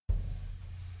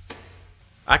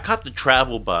I caught the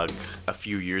travel bug a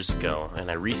few years ago,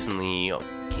 and I recently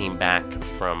came back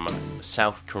from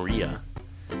South Korea.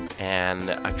 And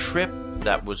a trip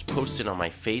that was posted on my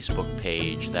Facebook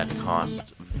page that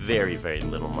cost very, very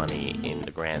little money in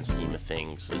the grand scheme of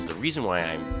things is the reason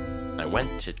why I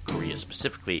went to Korea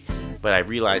specifically, but I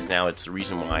realize now it's the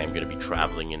reason why I'm going to be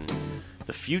traveling in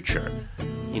the future.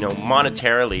 You know,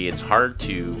 monetarily, it's hard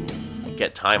to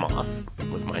get time off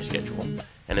with my schedule,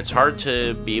 and it's hard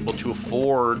to be able to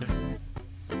afford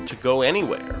to go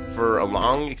anywhere for a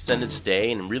long extended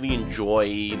stay and really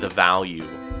enjoy the value.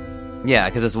 Yeah,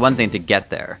 because it's one thing to get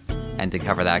there and to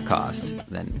cover that cost,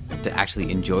 then to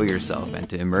actually enjoy yourself and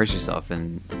to immerse yourself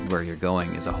in where you're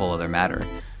going is a whole other matter.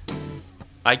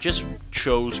 I just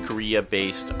chose Korea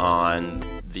based on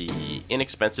the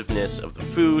inexpensiveness of the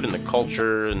food and the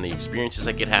culture and the experiences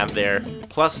I could have there,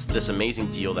 plus this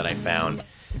amazing deal that I found.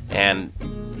 And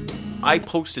I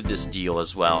posted this deal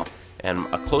as well, and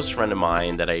a close friend of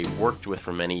mine that I worked with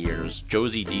for many years,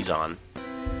 Josie Dizon,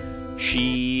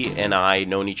 she and I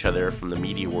known each other from the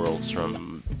media worlds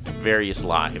from various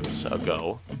lives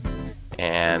ago,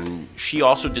 and she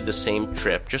also did the same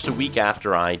trip just a week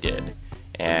after I did.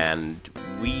 And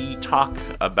we talk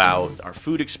about our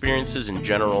food experiences in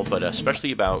general, but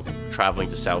especially about traveling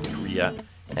to South Korea.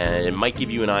 And it might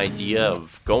give you an idea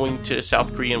of going to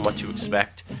South Korea and what to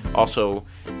expect. Also,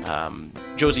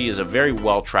 Josie is a very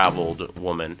well-traveled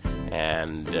woman,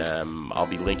 and I'll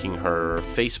be linking her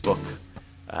Facebook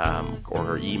or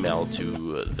her email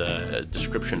to the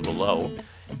description below.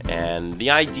 And the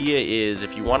idea is,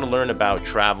 if you want to learn about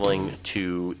traveling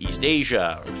to East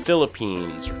Asia, or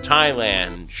Philippines, or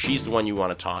Thailand, she's the one you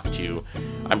want to talk to.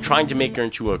 I'm trying to make her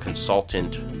into a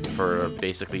consultant for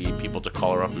basically people to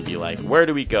call her up and be like, where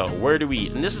do we go? Where do we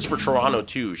eat? And this is for Toronto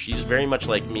too. She's very much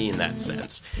like me in that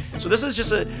sense. So this is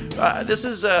just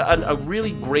a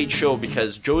really great show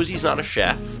because Josie's not a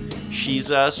chef.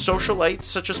 She's a socialite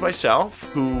such as myself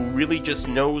who really just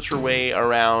knows her way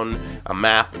around a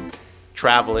map,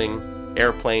 traveling,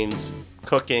 airplanes,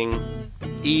 cooking,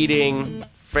 eating,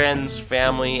 friends,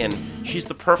 family, and she's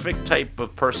the perfect type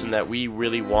of person that we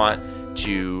really want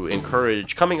to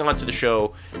encourage coming onto the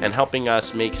show and helping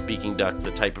us make Speaking Duck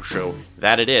the type of show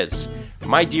that it is.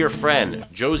 My dear friend,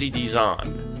 Josie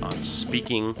Dizon on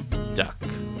Speaking Duck.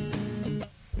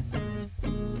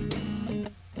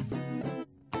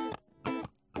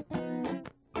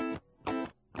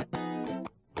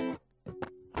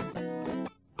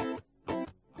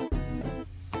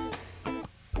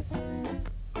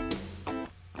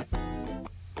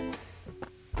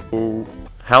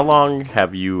 How long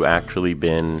have you actually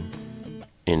been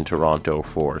in Toronto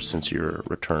for since your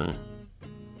return?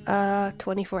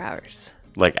 24 hours.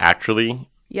 Like, actually?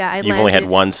 Yeah, You've only had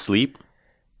one sleep?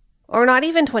 Or not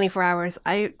even 24 hours.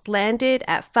 I landed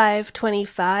at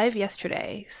 5:25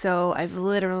 yesterday, so I've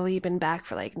literally been back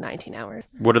for like 19 hours.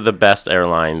 What are the best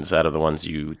airlines out of the ones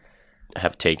you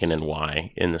have taken and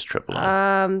why in this trip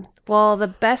alone? Well, the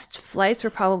best flights were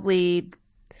probably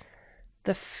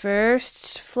the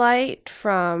first flight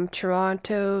from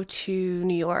Toronto to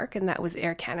New York, and that was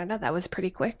Air Canada. That was pretty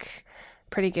quick,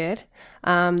 pretty good.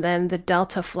 Then the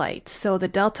Delta flight. So the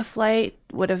Delta flight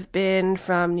would have been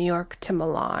from New York to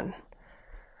Milan.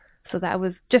 So that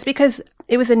was just because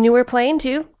it was a newer plane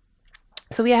too.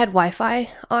 So we had Wi-Fi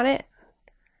on it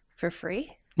for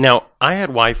free. Now, I had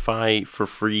Wi-Fi for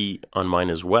free on mine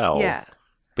as well. Yeah.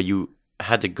 But you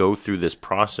had to go through this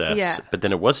process, Yeah. But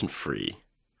then it wasn't free.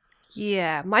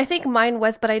 Yeah, I think mine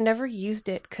was, but I never used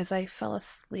it because I fell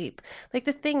asleep. Like,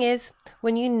 the thing is,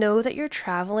 when you know that you're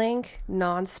traveling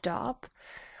nonstop,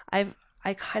 I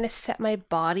kind of set my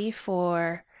body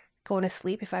for going to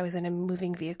sleep if I was in a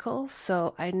moving vehicle,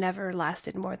 so I never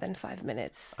lasted more than 5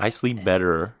 minutes. I sleep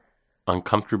better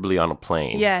uncomfortably on a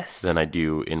plane Yes. than I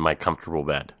do in my comfortable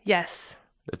bed. Yes,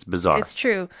 It's bizarre. it's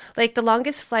true. Like, the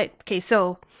longest flight... Okay,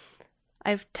 so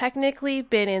I've technically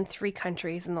been in 3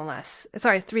 continents in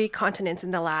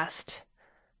the last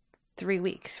 3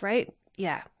 weeks, right?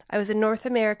 Yeah. I was in North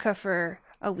America for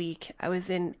a week. I was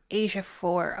in Asia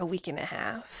for a week and a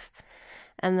half.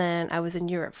 And then I was in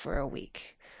Europe for a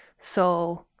week.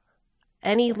 So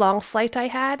any long flight I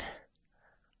had,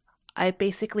 I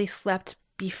basically slept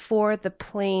before the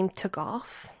plane took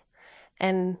off.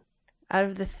 And out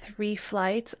of the 3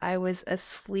 flights, I was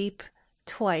asleep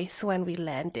twice when we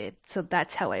landed. So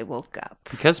that's how I woke up.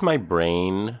 Because my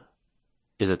brain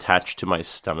is attached to my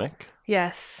stomach,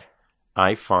 Yes.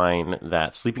 I find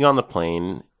that sleeping on the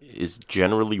plane is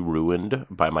generally ruined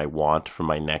by my want for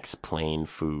my next plane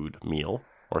food meal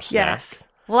or snack. Yes.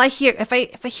 Well, I hear if I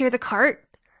hear the cart,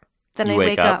 then You I wake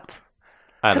wake up? up.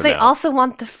 I Because don't I know. also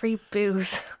want the free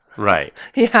booze. Right.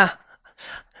 Yeah.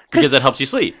 Because that helps you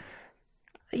sleep.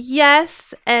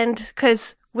 Yes, and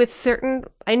because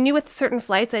I knew with certain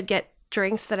flights I'd get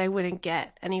drinks that I wouldn't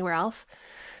get anywhere else.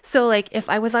 So, like, if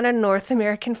I was on a North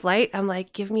American flight, I'm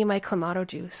like, give me my Clamato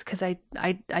juice, because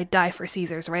I die for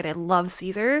Caesars, right? I love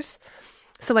Caesars.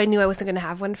 So I knew I wasn't going to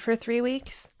have one for 3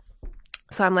 weeks.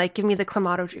 So I'm like, give me the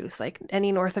Clamato juice, like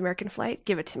any North American flight,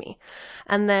 give it to me.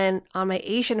 And then on my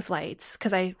Asian flights,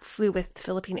 because I flew with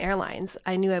Philippine Airlines,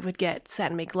 I knew I would get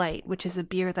San Mig Light, which is a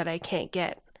beer that I can't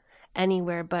get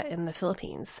anywhere but in the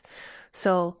Philippines.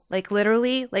 So, like,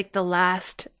 literally, like, the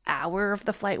last hour of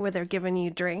the flight where they're giving you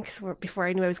drinks before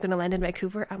I knew I was going to land in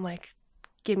Vancouver, I'm like,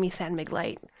 give me San Mig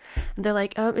Light. And they're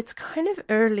like, it's kind of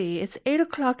early. It's 8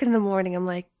 o'clock in the morning. I'm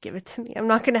like, give it to me. I'm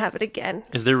not going to have it again.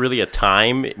 Is there really a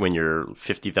time when you're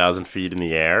 50,000 feet in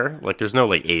the air? Like, there's no,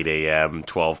 like, 8 a.m.,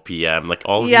 12 p.m. Like,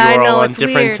 all of you are all on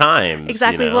different weird. times.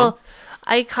 Exactly. You know? Well,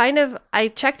 I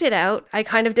checked it out. I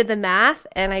kind of did the math,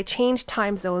 and I changed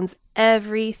time zones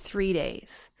every 3 days.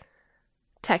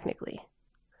 Technically.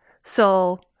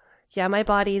 So, yeah, my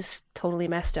body's totally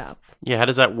messed up. Yeah, how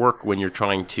does that work when you're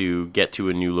trying to get to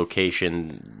a new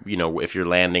location? You know, if you're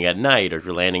landing at night or if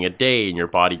you're landing at day and your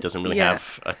body doesn't really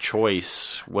have a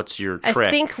choice, what's your trick?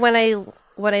 I think when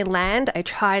I land, I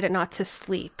try not to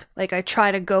sleep. Like, I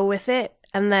try to go with it,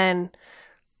 and then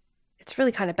it's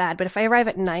really kind of bad. But if I arrive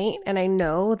at night and I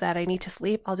know that I need to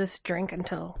sleep, I'll just drink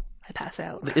until I pass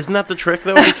out. Isn't that the trick,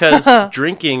 though? Because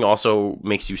drinking also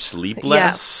makes you sleep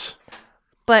less. Yeah.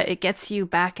 But it gets you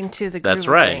back into the groove. That's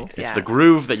right. Of things. It's the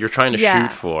groove that you're trying to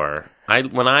shoot for.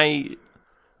 I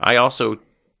also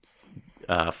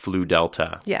flew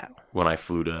Delta. Yeah. When I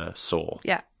flew to Seoul.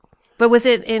 Yeah. But was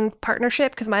it in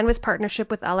partnership? Because mine was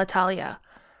partnership with Alitalia.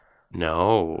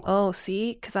 No. Oh,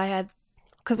 see? Because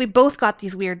we both got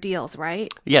these weird deals,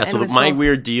 right? Yeah, so my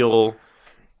weird deal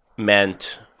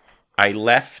meant I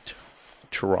left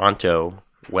Toronto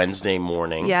Wednesday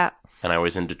morning. Yeah. And I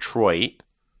was in Detroit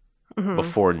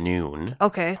before noon.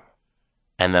 Okay.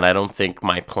 And then I don't think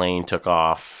my plane took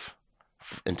off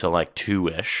until like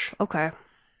 2-ish. Okay.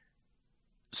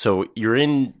 So you're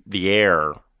in the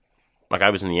air. Like, I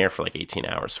was in the air for like 18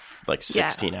 hours, like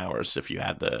 16 hours if you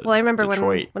had the Well, I remember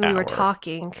Detroit when we were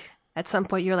talking, at some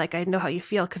point you were like, I know how you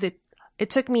feel, because it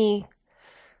took me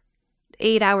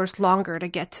 8 hours longer to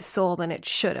get to Seoul than it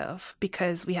should have,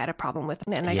 because we had a problem with it,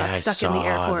 and I got stuck in the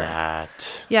airport.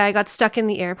 Yeah, I got stuck in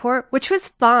the airport, which was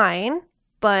fine,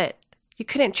 but you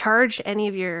couldn't charge any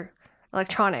of your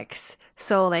electronics.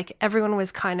 So, like, everyone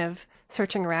was kind of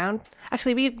searching around.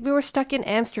 Actually, we were stuck in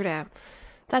Amsterdam.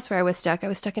 That's where I was stuck. I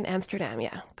was stuck in Amsterdam,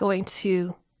 yeah, going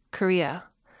to Korea.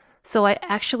 So I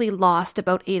actually lost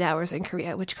about 8 hours in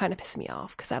Korea, which kind of pissed me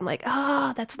off, because I'm like,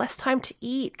 that's less time to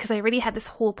eat, because I already had this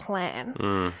whole plan.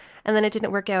 And then it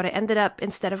didn't work out. I ended up,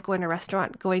 instead of going to a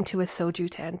restaurant, going to a soju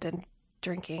tent and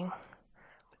drinking.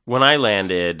 When I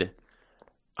landed,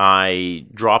 I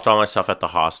dropped all my stuff at the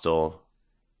hostel,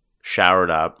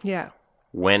 showered up,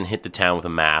 hit the town with a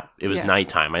map. It was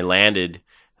nighttime. I landed,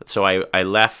 so I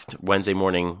left Wednesday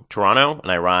morning Toronto,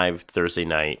 and I arrived Thursday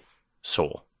night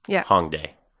Seoul,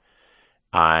 Hongdae.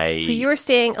 So you were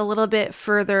staying a little bit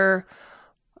further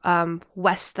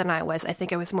west than I was. I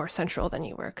think I was more central than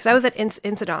you were, because I was at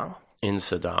Insadong.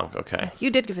 Insadong, okay. You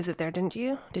did visit there, didn't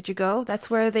you? Did you go? That's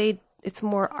where it's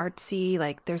more artsy.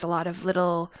 Like, there's a lot of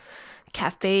little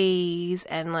cafes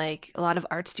and like a lot of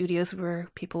art studios where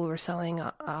people were selling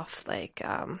off like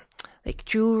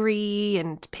jewelry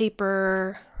and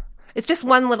paper. It's just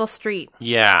one little street.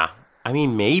 Yeah. I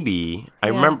mean, maybe. I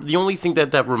remember the only thing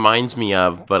that reminds me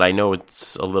of, but I know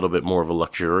it's a little bit more of a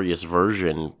luxurious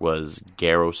version, was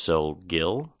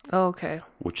Garosil-Gil. Oh, okay.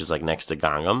 Which is like next to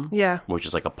Gangnam. Yeah. Which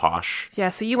is like a posh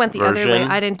Yeah, so you went the other way.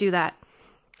 I didn't do that.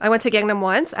 I went to Gangnam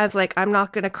once. I was like, I'm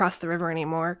not going to cross the river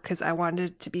anymore, because I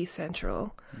wanted to be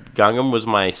central. Gangnam was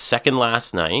my second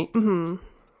last night. Mm-hmm.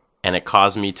 And it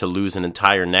caused me to lose an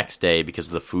entire next day because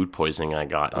of the food poisoning I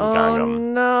got in Gangnam. Oh,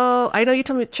 no. I know you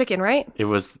told me chicken, right? It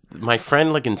was, my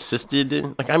friend, like, insisted,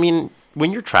 like, I mean,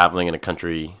 when you're traveling in a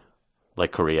country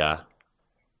like Korea,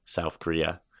 South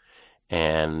Korea,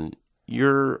 and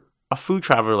you're a food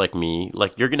traveler like me,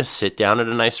 like, you're going to sit down at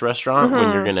a nice restaurant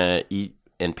when you're going to eat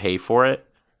and pay for it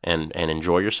and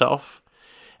enjoy yourself.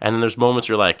 And then there's moments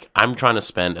you're like, I'm trying to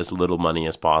spend as little money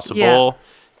as possible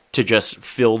to just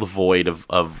fill the void of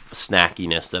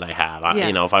snackiness that I have.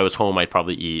 You know, if I was home, I'd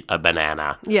probably eat a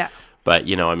banana. Yeah. But,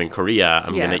 you know, I'm in Korea.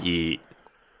 I'm going to eat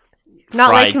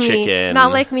fried chicken.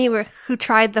 Not like me, who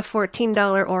tried the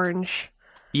 $14 orange.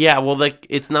 Yeah, well, like,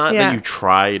 it's not Yeah. that you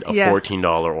tried a Yeah.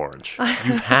 $14 orange.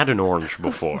 You've had an orange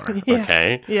before, Yeah.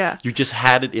 okay? Yeah. You just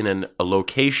had it in a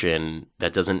location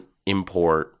that doesn't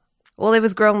import. Well, it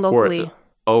was grown locally.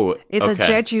 Oh, It's okay.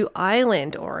 a Jeju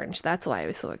Island orange. That's why it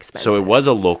was so expensive. So it was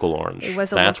a local orange. It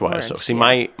was a That's local why. So orange, see,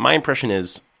 yeah. my impression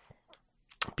is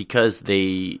because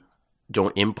they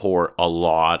don't import a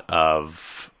lot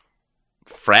of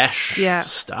fresh Yeah.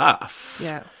 stuff.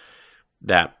 Yeah.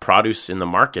 That produce in the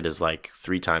market is like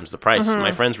 3 times the price. Mhm.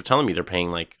 My friends were telling me they're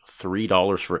paying like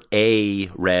 $3 for a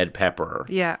red pepper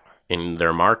Yeah. in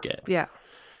their market. Yeah.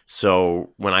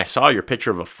 So when I saw your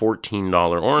picture of a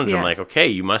 $14 orange, I'm Yeah. like, okay,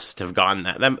 you must have gotten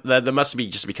that must be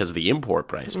just because of the import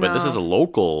price. But this No. is a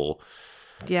local.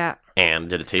 Yeah. And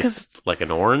did it taste like an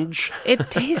orange?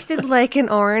 It tasted like an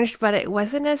orange, but it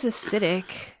wasn't as acidic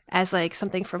as like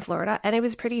something from Florida, and it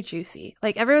was pretty juicy.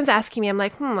 Like everyone's asking me, I'm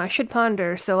like, I should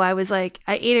ponder. So I was like,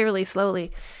 I ate it really slowly.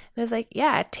 And I was like,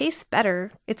 yeah, it tastes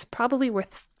better. It's probably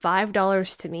worth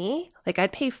 $5 to me. Like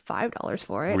I'd pay $5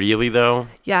 for it. Really though?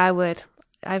 Yeah, I would.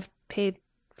 I've paid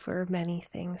for many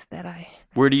things that I.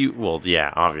 Where do you? Well,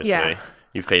 yeah, obviously. Yeah.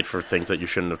 You've paid for things that you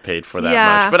shouldn't have paid for that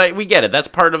Yeah. much. But we get it. That's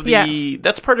part of the. Yeah.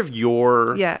 That's part of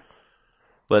your. Yeah.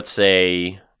 Let's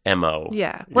say MO.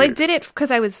 Yeah. Well, I Your- did it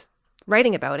because I was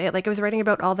writing about it. Like I was writing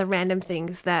about all the random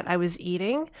things that I was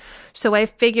eating. So I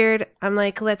figured I'm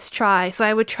like, let's try. So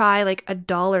I would try like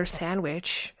 $1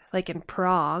 sandwich, like in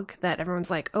Prague, that everyone's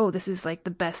like, oh, this is like the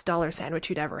best dollar sandwich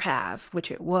you'd ever have,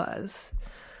 which it was.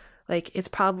 Like it's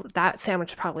probably that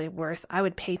sandwich is probably worth. I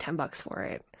would pay $10 for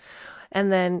it.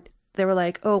 And then they were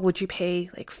like, oh, would you pay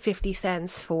like 50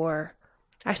 cents for?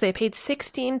 Actually, I paid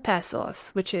 16 pesos,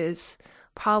 which is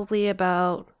probably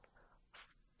about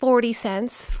 40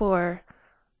 cents for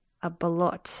a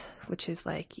balut, which is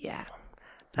like, yeah.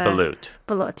 Balut.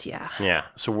 Balut, yeah. Yeah.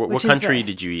 So what Which is country the-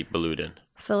 did you eat balut in?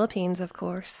 Philippines, of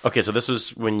course. Okay, so this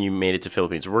was when you made it to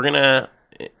Philippines. We're gonna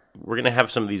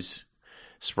have some of these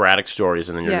sporadic stories,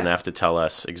 and then you're Yeah. gonna have to tell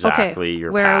us exactly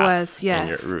your where path I was, and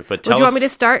yes. your route. But Would tell you us. want me to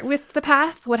start with the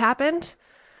path? What happened?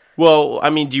 Well,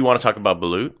 I mean, do you want to talk about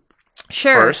balut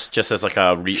Sure. first, just as like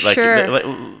a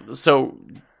Sure. so?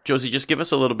 Josie, just give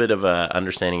us a little bit of a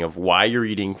understanding of why you're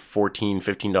eating $14,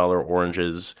 $15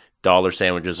 oranges, dollar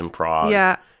sandwiches in Prague,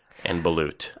 Yeah. and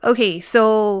balut. Okay,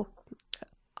 so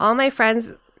all my friends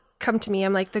come to me.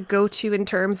 I'm like the go-to in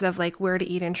terms of like where to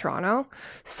eat in Toronto.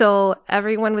 So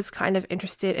everyone was kind of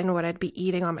interested in what I'd be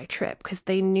eating on my trip because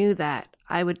they knew that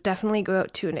I would definitely go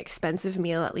out to an expensive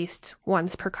meal at least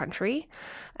once per country.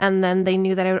 And then they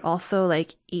knew that I would also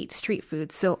like eat street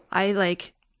food. So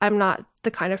I'm not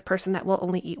the kind of person that will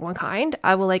only eat one kind.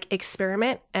 I will like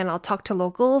experiment and I'll talk to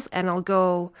locals and I'll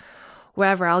go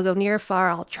wherever. I'll go near or far.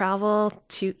 I'll travel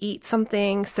to eat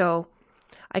something. So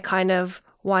I kind of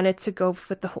wanted to go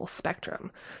with the whole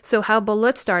spectrum. So how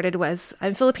balut started was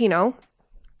I'm Filipino,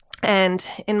 and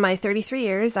in my 33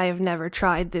 years, I have never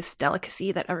tried this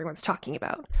delicacy that everyone's talking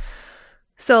about.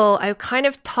 So I kind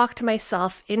of talked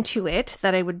myself into it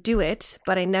that I would do it,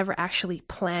 but I never actually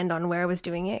planned on where I was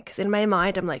doing it. Because in my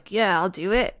mind, I'm like, yeah, I'll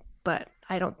do it, but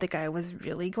I don't think I was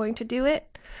really going to do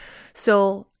it.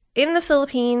 So in the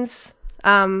Philippines,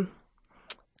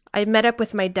 I met up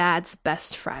with my dad's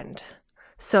best friend.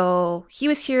 So he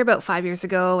was here about 5 years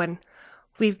ago, and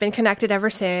we've been connected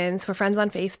ever since. We're friends on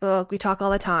Facebook. We talk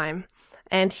all the time.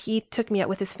 And he took me out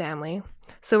with his family.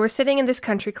 So we're sitting in this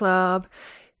country club,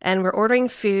 and we're ordering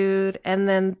food, and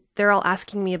then they're all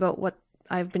asking me about what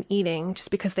I've been eating,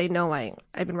 just because they know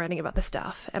I've been writing about the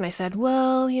stuff. And I said,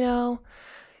 well,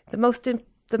 the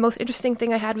most interesting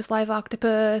thing I had was live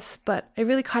octopus, but I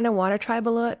really kind of want to try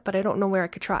balut, but I don't know where I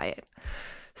could try it.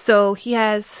 So he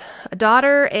has a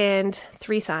daughter and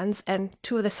 3 sons, and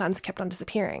 2 of the sons kept on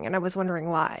disappearing, and I was wondering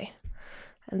why.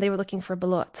 And they were looking for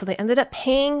balut. So they ended up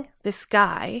paying this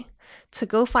guy to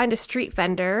go find a street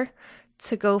vendor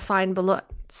to go find balut.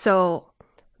 So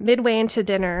midway into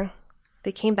dinner,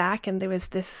 they came back and there was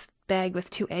this bag with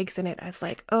 2 eggs in it. I was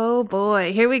like, oh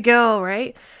boy, here we go,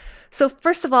 right? So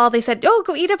first of all, they said, oh,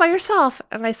 go eat it by yourself.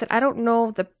 And I said, I don't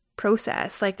know the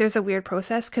process. Like there's a weird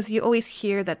process because you always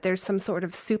hear that there's some sort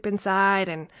of soup inside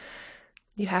and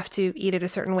you have to eat it a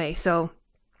certain way. So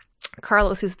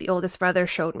Carlos, who's the oldest brother,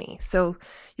 showed me. So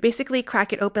you basically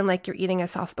crack it open like you're eating a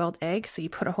soft-boiled egg. So you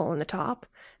put a hole in the top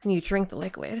and you drink the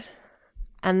liquid.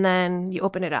 And then you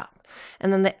open it up.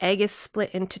 And then the egg is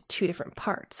split into 2 different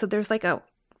parts. So there's like a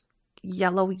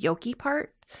yellow yolky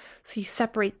part. So you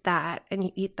separate that and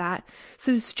you eat that.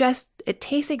 So it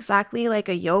tastes exactly like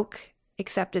a yolk,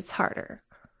 except it's harder.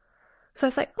 So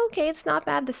it's like, okay, it's not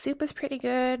bad. The soup is pretty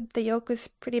good. The yolk was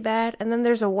pretty bad. And then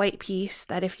there's a white piece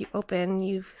that if you open,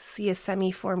 you see a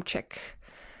semi-formed chick.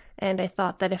 and I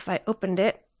thought that if I opened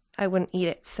it, I wouldn't eat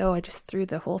it. So I just threw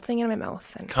the whole thing in my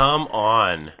mouth. Come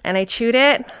on. And I chewed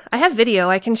it. I have video.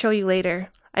 I can show you later.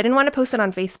 I didn't want to post it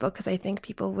on Facebook because I think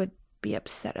people would be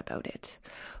upset about it.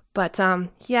 But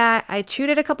yeah, I chewed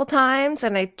it a couple times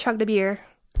and I chugged a beer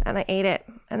and I ate it.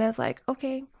 And I was like,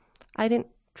 okay, I didn't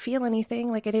feel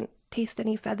anything. Like I didn't taste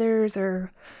any feathers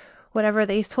or whatever.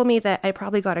 They told me that I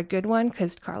probably got a good one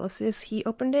because he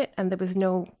opened it and there was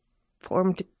no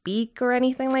formed beak or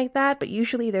anything like that. But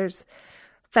usually there's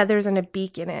feathers and a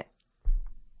beak in it.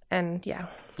 And yeah.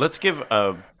 Let's give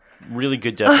a really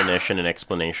good definition and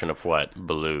explanation of what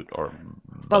balut or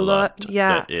balut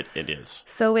yeah. it is.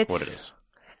 So it's what it is.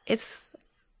 It's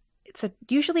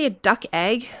usually a duck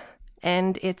egg,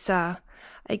 and it's I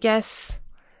guess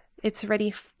it's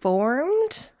already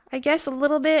formed, I guess a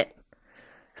little bit.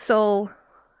 So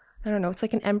I don't know, it's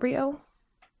like an embryo.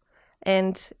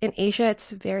 And in Asia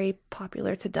it's very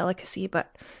popular, it's a delicacy,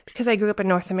 but because I grew up in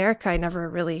North America, I never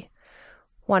really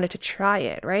wanted to try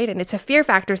it, right? And it's a fear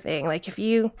factor thing. Like if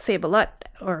you say balut,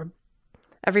 or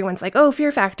everyone's like, oh,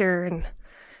 fear factor, and you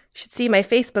should see my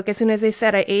Facebook. As soon as they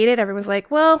said I ate it, everyone's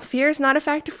like, well, fear is not a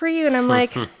factor for you. And I'm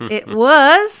like, it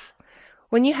was.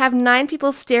 When you have 9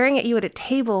 people staring at you at a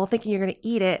table thinking you're going to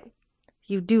eat it,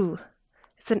 you do.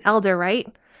 It's an elder, right?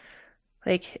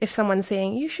 Like if someone's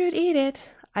saying, you should eat it,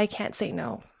 I can't say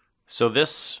no. So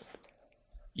this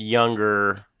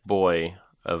younger boy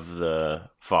of the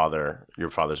father, your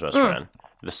father's best friend,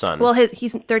 the son. Well,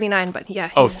 he's 39, but yeah.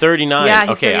 39. Yeah, he's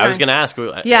okay, 39. I was going to ask.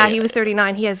 Yeah, he was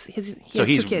 39. He has so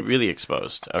he's 2 kids. really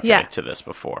exposed. Okay, Yeah. to this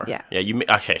before. Yeah.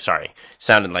 Yeah. Okay. Sorry.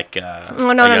 Sounded like a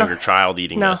No. younger child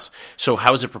eating No. this. So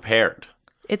how is it prepared?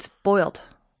 It's boiled.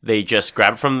 They just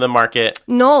grab it from the market.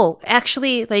 No,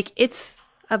 actually, like it's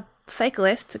a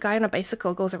cyclist, a guy on a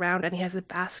bicycle goes around and he has a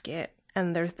basket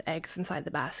and there's the eggs inside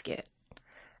the basket.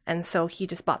 And so he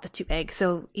just bought the 2 eggs.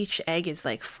 So each egg is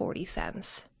like 40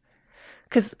 cents.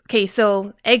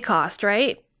 So egg cost,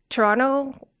 right?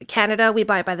 Toronto, Canada, we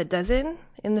buy it by the dozen.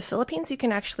 In the Philippines, you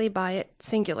can actually buy it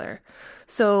singular.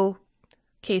 So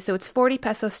it's 40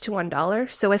 pesos to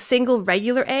 $1. So a single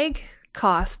regular egg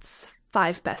costs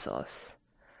 5 pesos.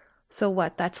 So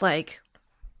what? That's like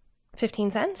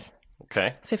 15 cents?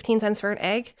 Okay. 15 cents for an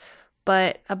egg.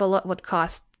 But a balut would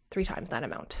cost 3 times that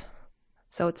amount.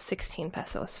 So it's 16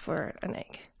 pesos for an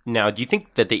egg. Now, do you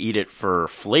think that they eat it for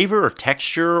flavor or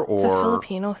texture, or it's a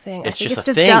Filipino thing? It's I think just it's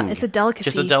a thing. It's a delicacy.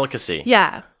 Just a delicacy.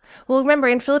 Yeah. Well, remember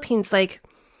in Philippines, like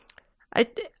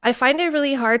I find it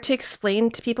really hard to explain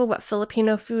to people what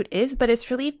Filipino food is, but it's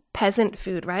really peasant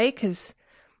food, right? Because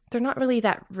they're not really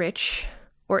that rich.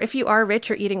 Or if you are rich,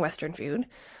 you're eating Western food,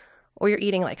 or you're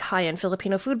eating like high-end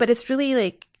Filipino food. But it's really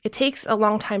like it takes a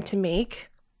long time to make,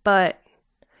 but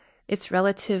it's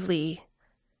relatively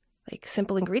like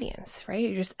simple ingredients, right?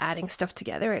 You're just adding stuff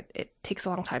together. It takes a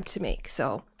long time to make.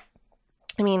 So,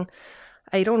 I mean,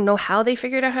 I don't know how they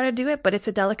figured out how to do it, but it's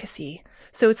a delicacy.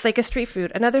 So it's like a street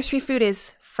food. Another street food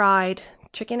is fried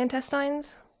chicken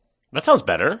intestines. That sounds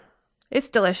better. It's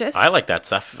delicious. I like that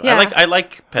stuff. Yeah. I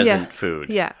like peasant food.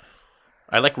 Yeah.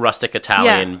 I like rustic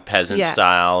Italian peasant Yeah.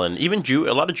 style, and even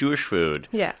a lot of Jewish food.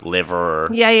 Yeah. Liver.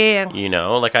 Yeah. You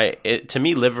know, like to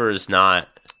me, liver is not.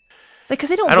 Like, because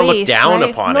they don't I don't waste, look down right?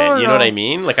 upon No, it. You know no. what I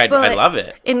mean? Like I But love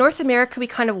it. In North America, we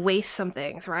kind of waste some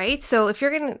things, right? So if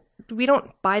we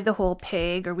don't buy the whole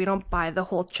pig or we don't buy the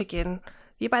whole chicken.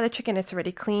 You buy the chicken, it's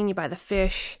already clean. You buy the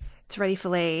fish, it's already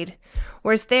filleted.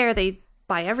 Whereas there, they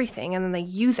buy everything and then they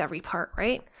use every part,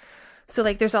 right? So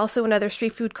like there's also another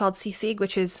street food called sisig,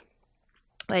 which is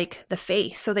like the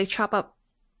face. So they chop up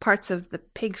parts of the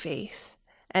pig face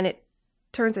and it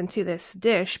turns into this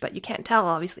dish, but you can't tell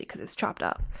obviously because it's chopped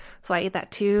up. So I ate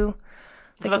that too.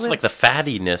 Well, that's like the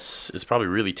fattiness is probably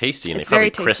really tasty, and It's they probably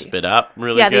very crisp tasty. it up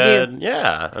really Yeah, they good. do.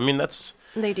 Yeah, I mean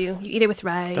They do. You eat it with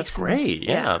rice. that's great.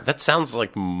 Yeah. That sounds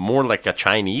like more like a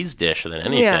Chinese dish than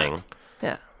anything.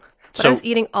 Yeah. But So I was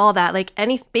eating all that. Like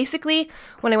basically,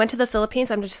 when I went to the Philippines,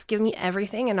 I'm just give me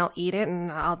everything and I'll eat it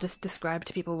and I'll just describe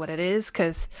to people what it is.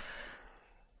 Because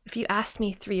if you asked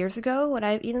me 3 years ago would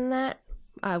I have eaten that,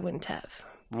 I wouldn't have.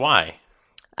 why?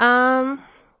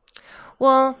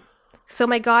 Well, so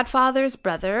my godfather's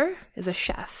brother is a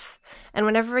chef. And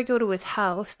whenever I go to his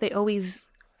house, they always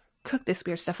cook this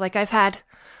weird stuff. Like I've had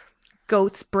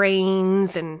goat's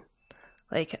brains and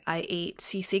like I ate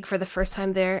sisig for the first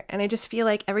time there. And I just feel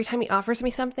like every time he offers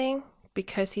me something,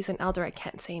 because he's an elder, I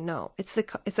can't say no. It's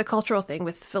a cultural thing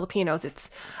with Filipinos.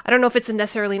 I don't know if it's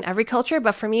necessarily in every culture,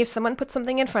 but for me, if someone puts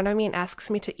something in front of me and asks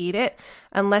me to eat it,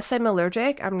 unless I'm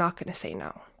allergic, I'm not going to say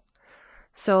no.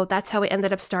 So that's how I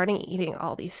ended up starting eating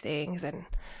all these things. And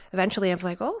eventually I was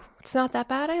like, oh, it's not that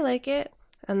bad. I like it.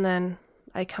 And then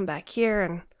I come back here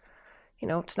and,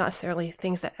 it's not necessarily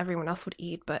things that everyone else would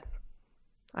eat, but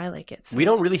I like it. So. We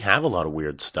don't really have a lot of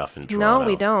weird stuff in Toronto. No,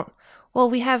 we don't. Well,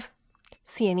 we have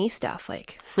CNE stuff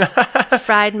like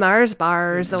fried Mars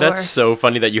bars or That's so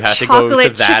funny that you have to go to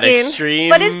that chicken. extreme.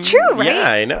 But it's true, right?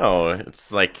 Yeah, I know.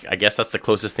 It's like, I guess that's the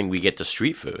closest thing we get to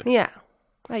street food. Yeah,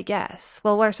 I guess.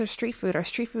 Well, where's our street food? Our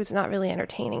street food's not really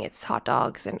entertaining. It's hot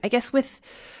dogs. And I guess with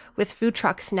food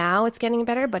trucks now, it's getting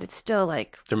better, but it's still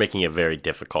like... They're making it very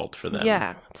difficult for them.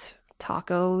 Yeah, it's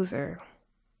tacos or...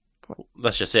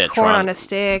 That's just it. Corn on a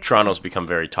stick. Toronto's become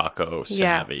very taco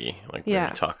savvy. Yeah.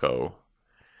 Very taco.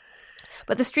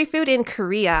 But the street food in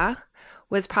Korea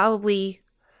was probably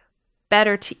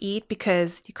better to eat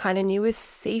because you kind of knew it was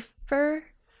safer.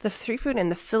 The street food in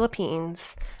the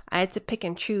Philippines, I had to pick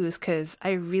and choose because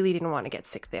I really didn't want to get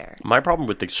sick there. My problem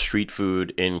with the street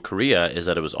food in Korea is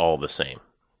that it was all the same.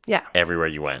 Yeah. Everywhere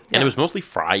you went. Yeah. And it was mostly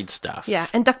fried stuff. Yeah.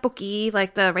 And tteokbokki,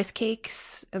 like the rice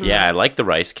cakes. And Yeah, I like the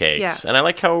rice cakes. Yeah. And I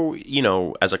like how,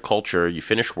 as a culture, you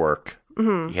finish work,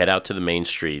 you head out to the main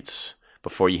streets.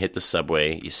 Before you hit the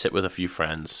subway, you sit with a few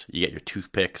friends, you get your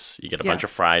toothpicks, you get a bunch of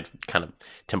fried, kind of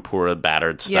tempura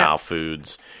battered style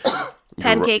foods.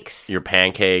 Pancakes. Your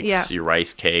pancakes, your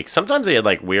rice cakes. Sometimes they had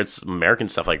like weird American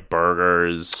stuff like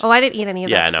burgers. Oh, I didn't eat any of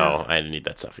that Yeah, stuff. no, I didn't eat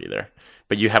that stuff either.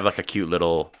 But you have like a cute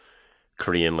little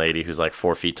Korean lady who's like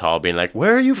 4 feet tall being like,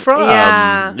 "Where are you from?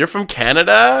 Yeah. You're from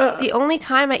Canada?" The only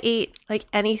time I ate like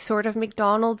any sort of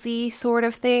McDonald's-y sort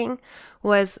of thing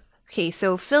was, okay,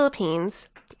 so Philippines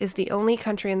is the only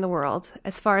country in the world,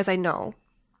 as far as I know,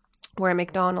 where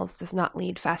McDonald's does not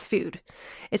lead fast food.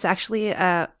 It's actually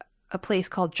a place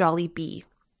called Jollibee.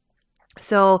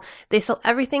 So they sell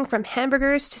everything from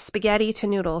hamburgers to spaghetti to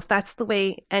noodles. That's the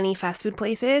way any fast food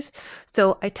place is.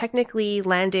 So I technically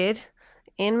landed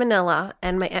in Manila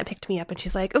and my aunt picked me up and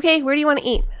she's like, "Okay, where do you want to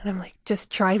eat?" And I'm like, "Just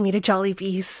drive me to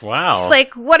Jollibee's." Wow. She's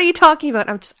like, "What are you talking about?"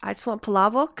 I just want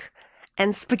palabok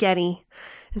and spaghetti.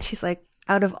 And she's like,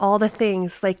 "Out of all the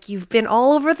things, like you've been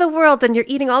all over the world and you're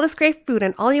eating all this great food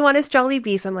and all you want is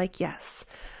Jollibee's." I'm like, "Yes,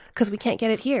 because we can't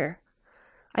get it here."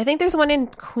 I think there's one in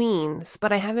Queens,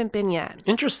 but I haven't been yet.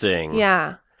 Interesting.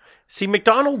 Yeah. See,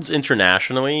 McDonald's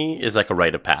internationally is like a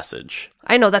rite of passage.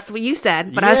 I know, that's what you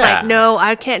said, but I was like, no,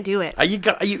 I can't do it.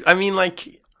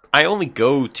 I only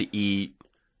go to eat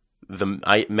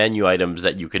the menu items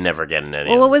that you could never get in any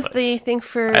Well, what other was place. the thing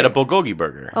for... I had a bulgogi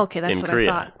burger. Okay, that's in what Korea.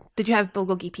 I thought. Did you have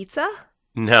bulgogi pizza?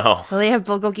 No. Well, they have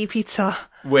bulgogi pizza.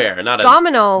 Where? Not a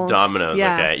Domino's. Domino's,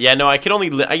 Yeah. okay. Yeah, no, I could only...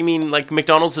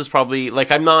 McDonald's is probably...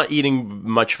 Like, I'm not eating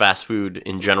much fast food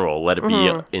in general, let it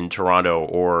be in Toronto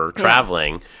or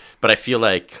traveling. But I feel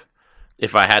like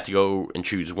if I had to go and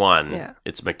choose one,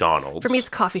 it's McDonald's. For me, it's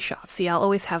coffee shop. See, I'll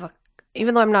always have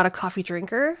even though I'm not a coffee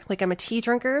drinker, like I'm a tea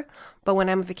drinker, but when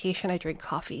I'm on vacation, I drink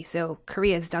coffee. So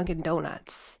Korea's Dunkin'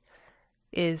 Donuts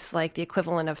is like the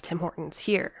equivalent of Tim Hortons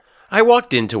here. I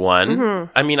walked into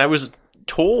one. I mean, I was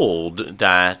told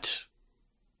that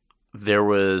there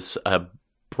was a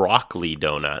broccoli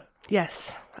donut.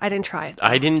 Yes. I didn't try it.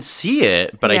 I didn't see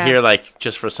it, but Yeah. I hear like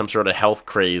just for some sort of health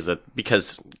craze that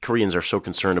because Koreans are so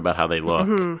concerned about how they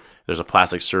look, there's a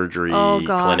plastic surgery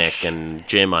clinic and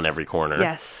gym on every corner.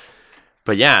 Yes.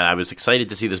 But yeah, I was excited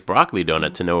to see this broccoli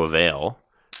donut to no avail.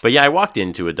 But yeah, I walked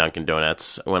into a Dunkin'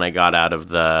 Donuts when I got out of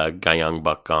the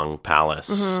Gyeongbokgung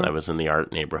Palace. I was in the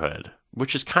art neighborhood,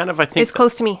 which is kind of, I think... It's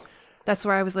close to me. That's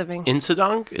where I was living.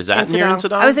 Insadong? Is that near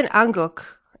Insadong? I was in Anguk.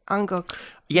 Anguk.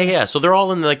 Yeah. So they're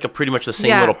all in like pretty much the same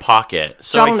Yeah. little pocket.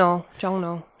 So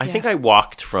Jongno. I think I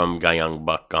walked from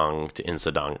Gyeongbokgung to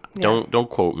Insadong. Yeah. Don't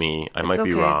quote me. I might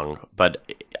be okay. wrong. But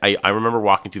I remember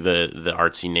walking through the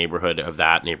artsy neighborhood of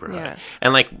that neighborhood. Yeah.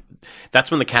 And like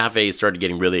that's when the cafes started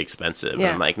getting really expensive. Yeah.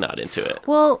 And I'm like not into it.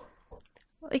 Well,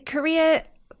 like Korea,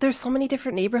 there's so many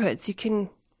different neighborhoods. You can,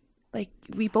 like,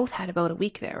 we both had about a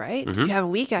week there, right? Did you have a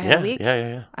week? I had a week.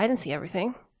 Yeah. I didn't see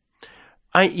everything.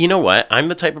 You know what? I'm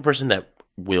the type of person that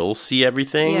will see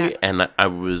everything. Yeah. And I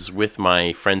was with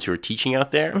my friends who are teaching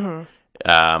out there.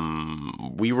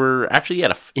 We were actually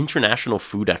at an international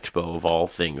food expo of all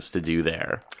things to do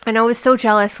there. And I was so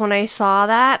jealous when I saw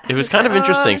that. It was kind of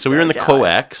interesting. So we were in the jealous.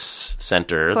 COEX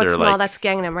Center. They're Mall, like, that's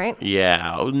Gangnam, right?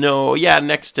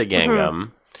 next to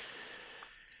Gangnam.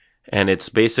 And it's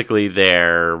basically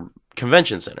their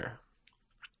convention center.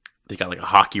 They got like a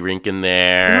hockey rink in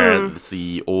there. It's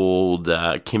the old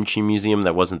kimchi museum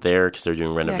that wasn't there because they're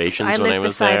doing renovations when I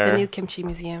was beside there. the new kimchi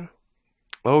museum.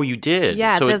 Oh, you did?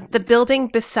 Yeah, So the building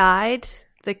beside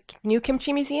the new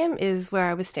kimchi museum is where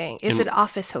I was staying. It's an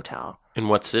office hotel. in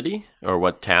what city? Or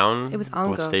what town? It was Anguk.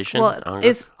 What station? Well,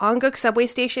 Anguk? Anguk subway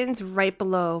station's right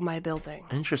below my building.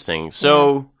 Interesting.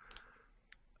 So,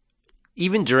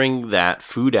 even during that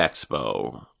food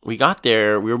expo, we got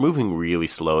there, we were moving really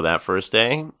slow that first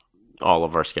day. All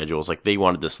of our schedules, like they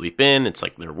wanted to sleep in. It's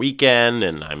like their weekend,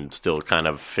 and I'm still kind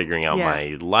of figuring out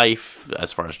my life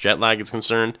as far as jet lag is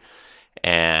concerned.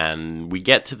 And we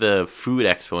get to the food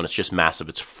expo, and it's just massive.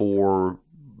 It's 4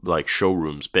 like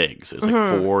showrooms big. So it's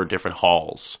like 4 different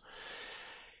halls.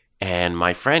 And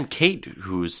my friend Kate,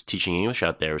 who's teaching English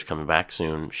out there, is coming back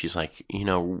soon. She's like,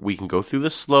 we can go through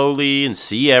this slowly and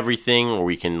see everything, or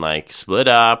we can like split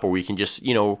up, or we can just,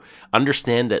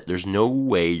 understand that there's no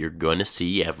way you're going to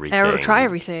see everything. Or try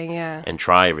everything, yeah. And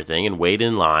try everything and wait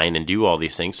in line and do all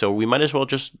these things. So we might as well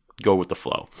just go with the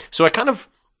flow. So I kind of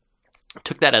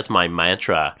took that as my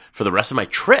mantra for the rest of my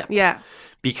trip. Yeah.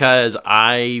 Because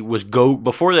I was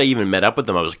before they even met up with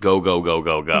them, I was go.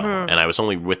 And I was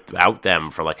only without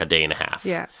them for like a day and a half.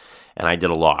 Yeah. And I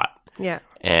did a lot. Yeah.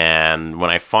 And when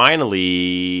I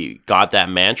finally got that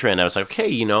mantra, and I was like,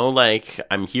 okay,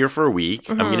 I'm here for a week.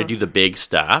 I'm going to do the big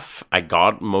stuff. I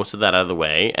got most of that out of the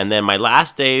way. And then my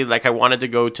last day, like I wanted to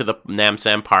go to the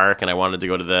Namsan Park and I wanted to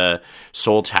go to the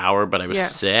Seoul Tower, but I was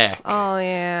sick. Oh,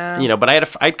 yeah. But I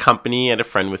had company. I had a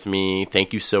friend with me.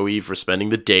 Thank you, Zoe, for spending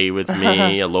the day with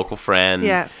me, a local friend.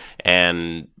 Yeah.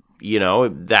 And,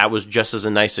 that was just as a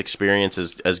nice experience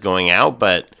as going out.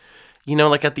 But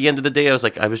like at the end of the day,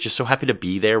 I was just so happy to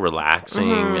be there,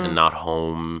 relaxing and not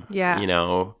home. Yeah.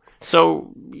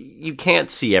 So you can't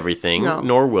see everything,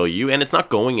 nor will you. And it's not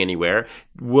going anywhere.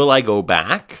 Will I go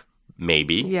back?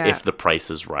 Maybe. Yeah. If the price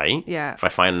is right. Yeah. If I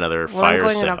find another Well, fire I'm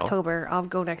going sale. in October. I'll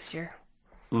go next year.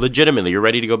 Legitimately, you're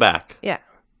ready to go back? Yeah.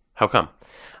 How come?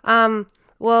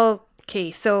 Well,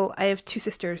 okay, so I have 2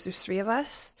 sisters. There's 3 of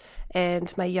us.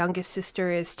 And my youngest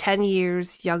sister is 10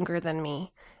 years younger than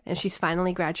me. And she's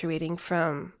finally graduating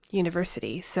from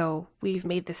university. So we've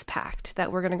made this pact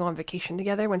that we're going to go on vacation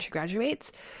together when she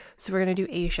graduates. So we're going to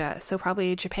do Asia. So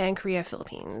probably Japan, Korea,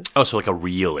 Philippines. Oh, so like a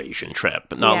real Asian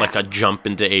trip, not like a jump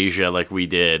into Asia like we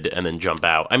did and then jump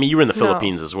out. I mean, you were in the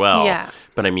Philippines as well. Yeah.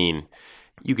 But I mean,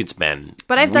 you could spend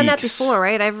But I've done that weeks. before,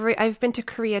 right? I've been to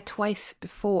Korea twice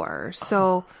before.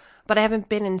 So, but I haven't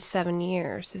been in 7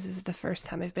 years. This is the first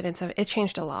time I've been in 7. It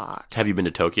changed a lot. Have you been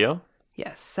to Tokyo?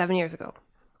 Yes, 7 years ago.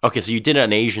 Okay, so you did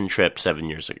an Asian trip 7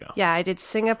 years ago. Yeah, I did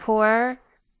Singapore,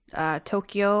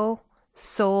 Tokyo,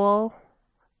 Seoul,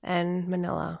 and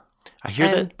Manila. I hear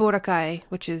and Boracay,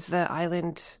 which is the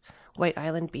White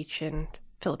Island beach in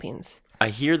Philippines. I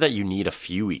hear that you need a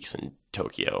few weeks in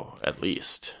Tokyo at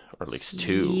least, or at least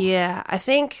 2. Yeah, I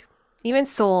think even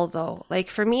Seoul though.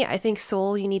 Like for me, I think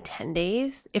Seoul you need 10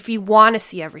 days if you want to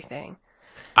see everything.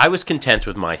 I was content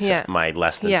with my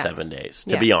less than 7 days,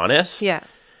 to be honest. Yeah.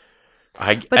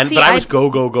 But I was go.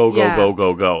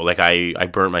 Like I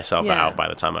burnt myself out by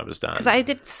the time I was done. Because I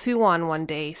did Suwon one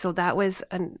day, so that was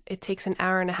it takes an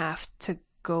hour and a half to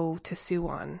go to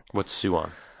Suwon. What's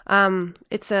Suwon?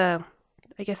 It's a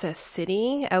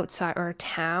city outside or a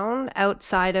town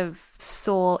outside of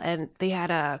Seoul, and they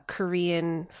had a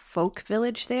Korean folk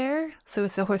village there. So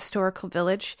it's a historical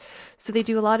village. So they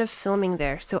do a lot of filming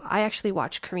there. So I actually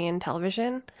watch Korean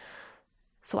television.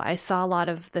 So I saw a lot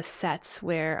of the sets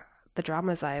where the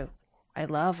dramas I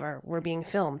love were being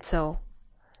filmed. So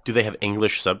do they have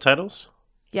English subtitles?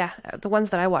 Yeah, the ones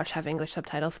that I watch have English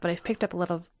subtitles, but I've picked up a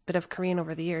little bit of Korean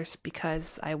over the years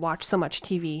because I watch so much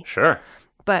TV. Sure.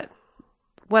 But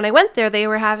when I went there, they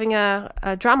were having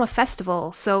a drama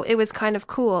festival, so it was kind of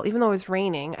cool. Even though it was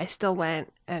raining, I still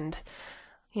went, and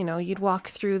you'd walk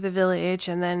through the village,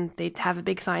 and then they'd have a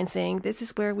big sign saying, "This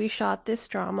is where we shot this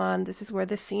drama, and this is where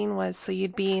this scene was." So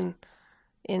you'd be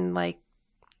in like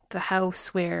the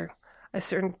house where a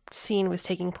certain scene was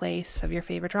taking place of your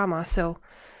favorite drama. So,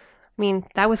 I mean,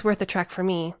 that was worth a trek for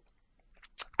me.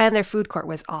 And their food court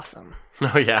was awesome.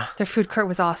 Oh, yeah. Their food court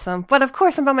was awesome. But of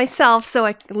course, I'm by myself, so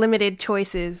I limited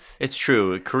choices. It's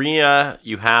true. Korea,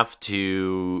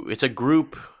 it's a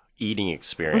group eating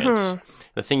experience. Mm-hmm.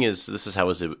 The thing is, this is how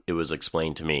it was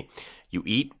explained to me. You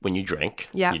eat when you drink.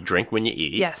 Yeah. You drink when you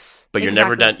eat. Yes. But you're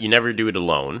you never do it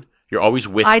alone. You're always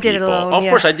with people. I did it alone. Of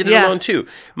course, I did it alone too.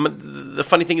 The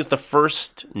funny thing is, the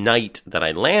first night that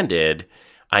I landed,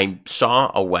 I saw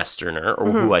a Westerner,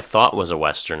 or who I thought was a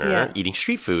Westerner, eating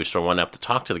street food. So I went up to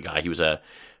talk to the guy. He was a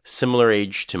similar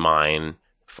age to mine,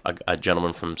 a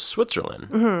gentleman from Switzerland.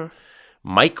 Mm-hmm.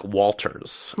 Mike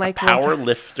Walters, a power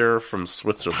lifter from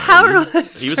Switzerland. Powerlifter.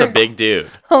 He was a big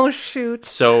dude. Oh, shoot.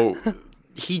 So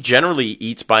he generally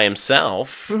eats by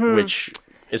himself, which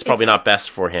is probably not best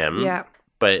for him. Yeah.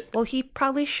 Well, he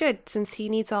probably should, since he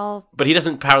needs all... But he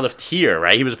doesn't powerlift here,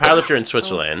 right? He was a powerlifter in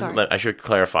Switzerland, sorry. I should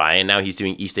clarify, and now he's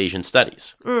doing East Asian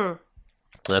studies.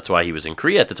 That's why he was in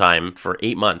Korea at the time for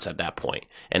 8 months at that point,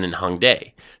 and in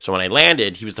Hongdae. So when I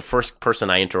landed, he was the first person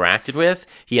I interacted with.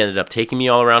 He ended up taking me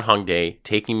all around Hongdae,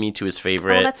 taking me to his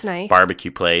favorite that's nice.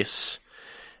 barbecue place,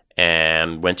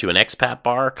 and went to an expat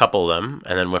bar, a couple of them,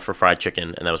 and then went for fried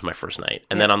chicken, and that was my first night.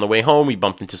 And then on the way home, we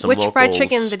bumped into some Which locals. fried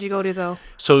chicken did you go to, though?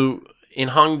 So in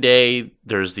Hongdae,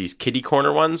 there's these kiddie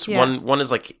corner ones. Yeah. One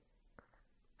is like...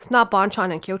 It's not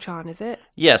Bonchon and Kyochon, is it?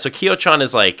 Yeah, so Kyochon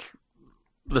is like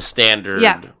the standard.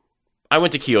 Yeah. I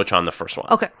went to Kyochon the first one.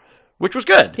 Okay. Which was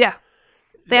good. Yeah.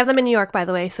 They have them in New York, by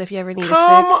the way, so if you ever need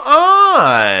Come a fix.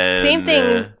 on! Same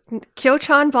thing.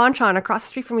 Kyochon, Bonchon, across the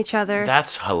street from each other.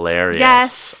 That's hilarious.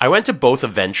 Yes. I went to both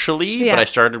eventually, Yeah. but I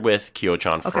started with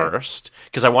Kyochon first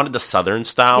because I wanted the southern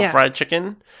style fried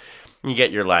chicken. You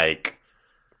get your like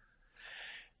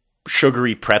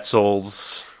sugary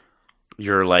pretzels,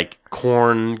 your like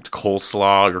corn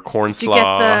coleslaw, your corn Did you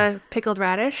slaw. get the pickled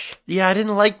radish? Yeah, I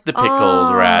didn't like the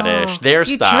pickled radish. Their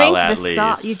you style, drink at the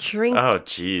least. You drink. Oh,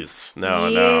 jeez. No.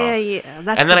 Yeah.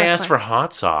 That's And then the I best asked for part.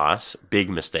 hot sauce.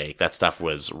 Big mistake. That stuff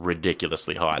was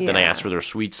ridiculously hot. Then I Yeah. asked for their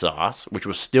sweet sauce, which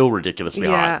was still ridiculously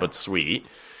Yeah. hot, but sweet.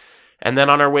 And then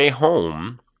on our way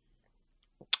home,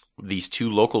 these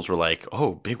two locals were like,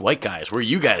 "Oh, big white guys. Where are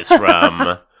you guys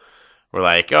from?" We're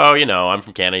like, "Oh, I'm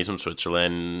from Canada. He's from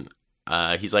Switzerland."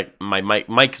 He's like,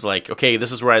 Mike's like, "Okay,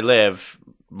 this is where I live.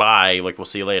 Bye. Like, we'll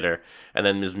see you later." And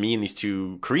then there's me and these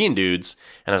two Korean dudes.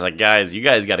 And I was like, "Guys, you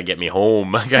guys got to get me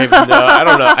home." Like, I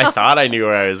don't know. I thought I knew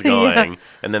where I was going. Yeah.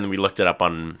 And then we looked it up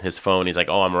on his phone. He's like,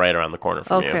 "Oh, I'm right around the corner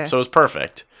from you." So it was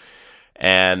perfect.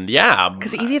 And yeah.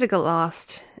 Because it's easy to get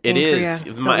lost. It is.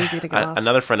 It's so easy to get lost.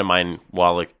 Another friend of mine,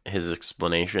 while his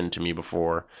explanation to me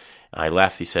before I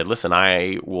left, he said, "Listen,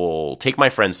 I will take my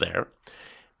friends there,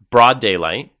 broad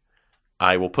daylight.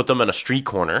 I will put them in a street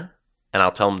corner, and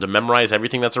I'll tell them to memorize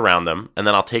everything that's around them, and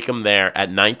then I'll take them there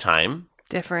at nighttime.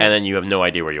 Different. And then you have no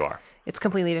idea where you are." It's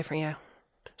completely different, yeah.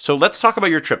 So let's talk about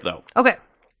your trip, though. Okay.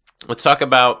 Let's talk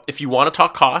about, if you want to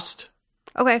talk cost.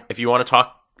 Okay. If you want to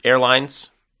talk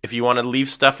airlines. If you want to leave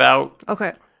stuff out.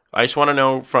 Okay. I just want to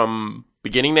know from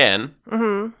beginning to end.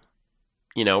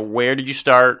 Mm-hmm. Where did you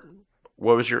start?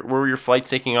 Where were your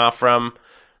flights taking off from?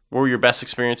 What were your best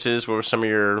experiences? What were some of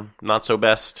your not so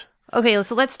best? Okay,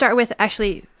 so let's start with,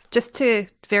 actually, just to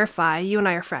verify, you and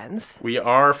I are friends. We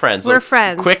are friends. We're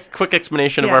friends. Quick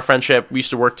explanation of our friendship. We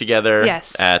used to work together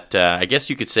at, I guess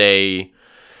you could say,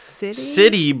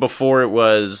 City before it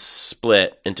was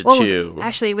split into two.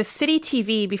 Actually, it was City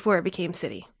TV before it became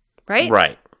City, right?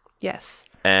 Right. Yes.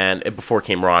 And before it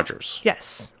came Rogers.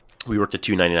 Yes. We worked at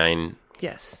 299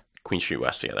 Queen Street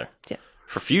West together. Yeah.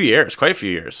 For a few years, quite a few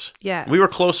years. Yeah. We were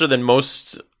closer than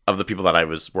most of the people that I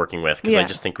was working with because I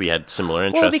just think we had similar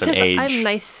interests and age. I'm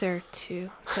nicer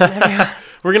too. We're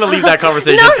going to leave that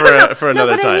conversation for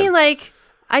another time. I mean,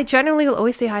 I generally will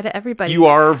always say hi to everybody. You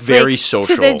are very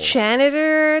social. To the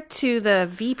janitor, to the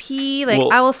VP.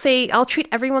 I'll treat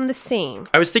everyone the same.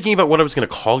 I was thinking about what I was going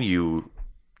to call you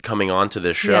coming on to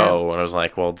this show, and I was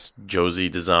like, well, it's Josie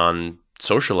Dazan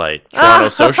Socialite, Toronto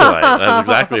Socialite. That's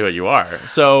exactly what you are.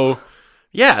 So,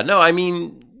 yeah, no, I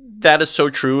mean, that is so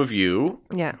true of you.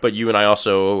 Yeah. But you and I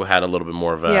also had a little bit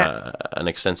more of an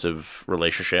extensive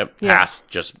relationship past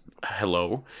just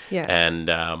hello. Yeah. And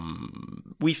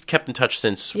we've kept in touch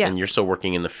since, and you're still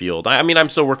working in the field. I mean, I'm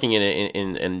still working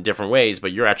in different ways,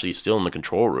 but you're actually still in the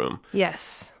control room.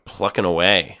 Yes. Plucking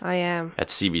away. I am. At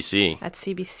CBC. At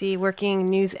CBC, working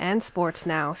news and sports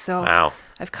now. So wow.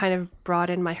 I've kind of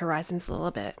broadened my horizons a little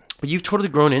bit. But you've totally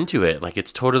grown into it. Like,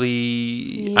 it's totally...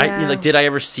 Yeah. Did I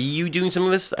ever see you doing some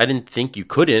of this? I didn't think you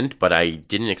couldn't, but I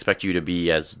didn't expect you to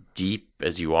be as deep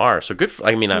as you are. So good.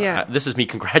 This is me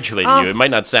congratulating you. It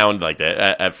might not sound like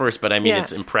that at first, but I mean,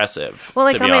 it's impressive. Well,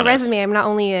 on my resume, I'm not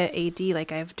only an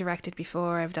AD. I've directed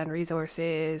before. I've done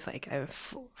resources.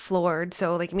 I've floored.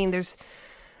 So, there's...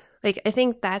 I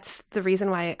think that's the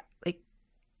reason why,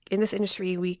 in this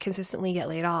industry, we consistently get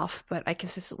laid off, but I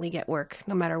consistently get work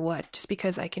no matter what, just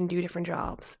because I can do different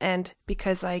jobs. And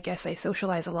because I guess I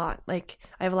socialize a lot. I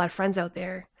have a lot of friends out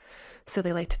there, so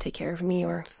they like to take care of me.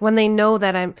 Or when they know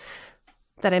that I'm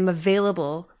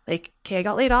available, okay, I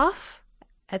got laid off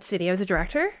at City. I was a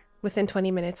director. Within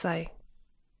 20 minutes, I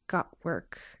got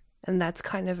work. And that's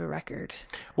kind of a record.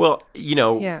 Well,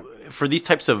 for these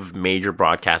types of major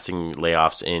broadcasting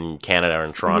layoffs in Canada or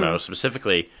in Toronto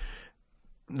specifically,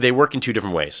 they work in two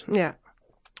different ways. Yeah.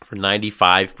 For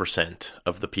 95%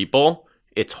 of the people,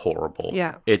 it's horrible.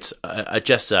 Yeah. It's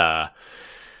just a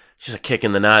kick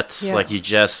in the nuts.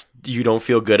 Yeah. You don't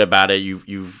feel good about it.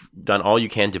 You've done all you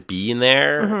can to be in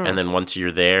there. And then once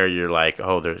you're there, you're like,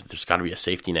 oh, there's got to be a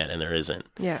safety net, and there isn't.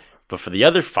 Yeah. But for the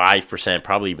other 5%,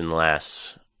 probably even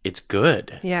less, it's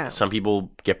good. Yeah. Some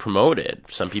people get promoted.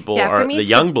 Some people Yeah, for are me, the it's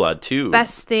young blood too.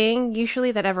 Best thing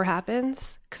usually that ever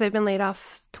happens, because I've been laid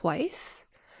off twice,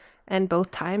 and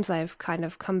both times I've kind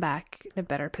of come back in a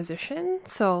better position.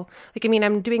 So, like, I mean,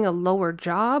 I'm doing a lower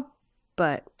job,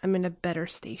 but I'm in a better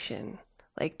station.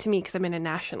 Like, to me, because I'm in a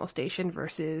national station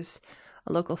versus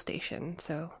a local station.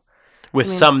 So, With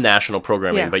some national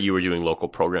programming, Yeah. but you were doing local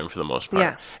programming for the most part.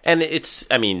 Yeah. And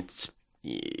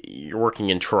you're working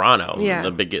in Toronto, Yeah.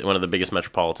 one of the biggest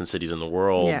metropolitan cities in the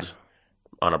world. Yeah.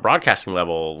 On a broadcasting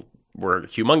level, we're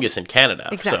humongous in Canada.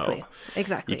 exactly. So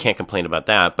Exactly. you can't complain about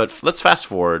that. But let's fast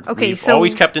forward. Okay, We've so-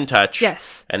 always kept in touch.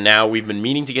 Yes. And now we've been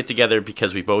meaning to get together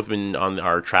because we've both been on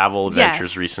our travel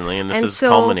adventures Yes. recently. And this And is so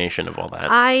culmination of all that.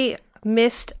 I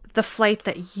missed the flight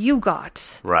that you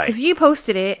got. Right. Because you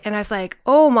posted it, and I was like,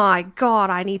 oh my God,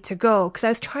 I need to go. Because I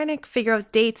was trying to figure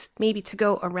out dates maybe to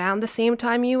go around the same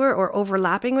time you were or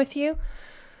overlapping with you.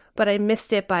 But I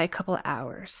missed it by a couple of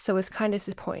hours. So I was kind of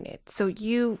disappointed. So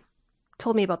you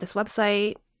told me about this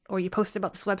website, or you posted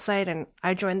about this website, and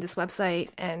I joined this website.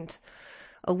 And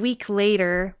a week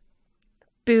later,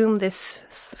 boom, this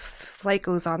flight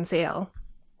goes on sale.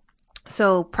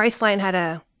 So Priceline had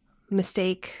a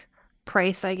mistake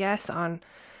price, I guess, on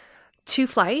 2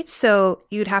 flights. So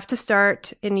you'd have to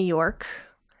start in New York,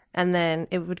 and then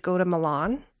it would go to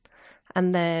Milan,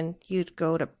 and then you'd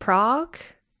go to Prague,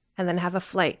 and then have a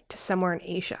flight to somewhere in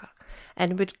Asia.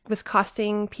 And it was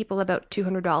costing people about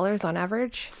 $200 on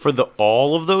average. For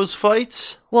all of those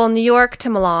flights Well, New York to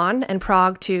Milan and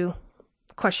Prague to ?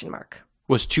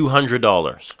 was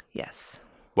 $200. Yes.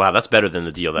 Wow, that's better than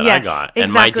the deal that I Yes, got.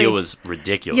 And my exactly. deal was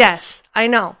ridiculous. Yes, I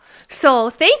know. So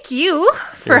thank you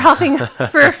for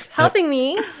helping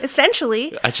me,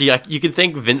 essentially. Actually, you can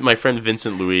thank my friend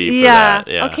Vincent Louis for Yeah. that.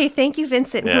 Yeah. Okay, thank you,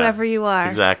 Vincent, Yeah. whoever you are.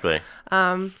 Exactly.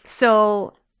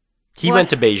 So He What- went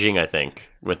to Beijing, I think,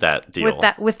 with that deal.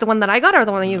 with the one that I got or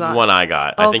the one that you The got? one I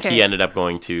got. I think Okay. he ended up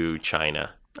going to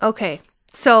China. Okay.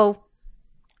 So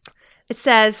it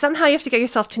says somehow you have to get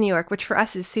yourself to New York, which for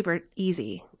us is super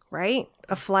easy, right?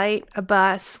 A flight, a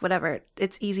bus, whatever.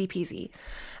 It's easy peasy.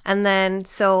 And then,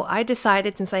 so I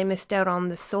decided, since I missed out on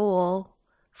the Seoul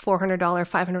 $400,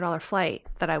 $500 flight,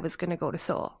 that I was going to go to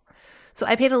Seoul. So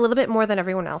I paid a little bit more than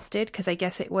everyone else did, because I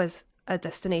guess it was a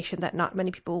destination that not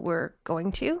many people were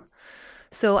going to.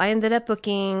 So I ended up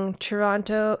booking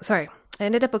I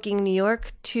ended up booking New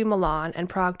York to Milan and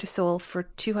Prague to Seoul for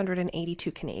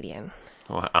 282 Canadian.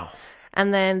 Wow.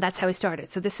 And then that's how I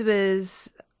started. So this was,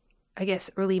 I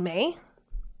guess, early May.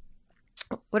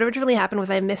 What originally happened was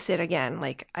I missed it again.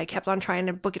 Like, I kept on trying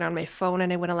to book it on my phone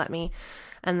and it wouldn't let me.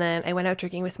 And then I went out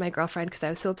drinking with my girlfriend because I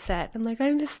was so upset. I'm like,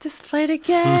 I missed this flight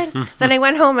again. Then I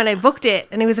went home and I booked it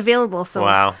and it was available. So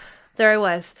Wow. there I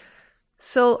was.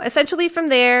 So essentially from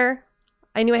there,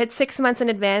 I knew I had 6 months in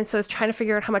advance. So I was trying to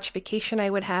figure out how much vacation I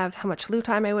would have, how much leave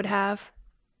time I would have.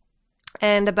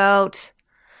 And about,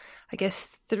 I guess,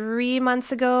 3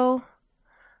 months ago,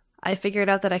 I figured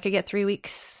out that I could get 3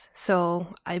 weeks.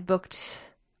 So I booked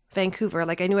Vancouver.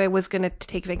 Like, I knew I was going to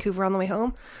take Vancouver on the way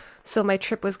home. So my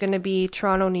trip was going to be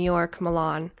Toronto, New York,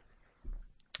 Milan,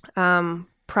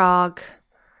 Prague,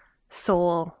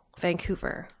 Seoul,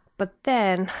 Vancouver. But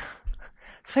then,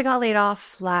 so I got laid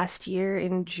off last year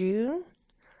in June.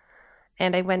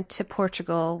 And I went to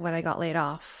Portugal when I got laid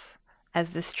off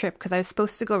as this trip, because I was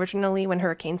supposed to go originally when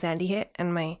Hurricane Sandy hit,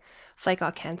 and my flight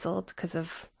got canceled because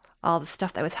of all the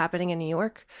stuff that was happening in New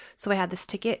York. So I had this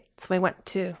ticket. So I went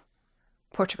to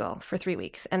Portugal for 3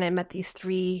 weeks, and I met these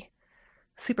 3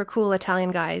 super cool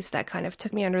Italian guys that kind of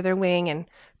took me under their wing and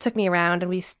took me around, and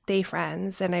we stay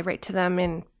friends. And I write to them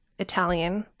in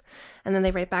Italian, and then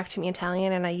they write back to me in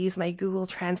Italian, and I use my Google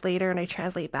translator and I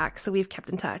translate back. So we've kept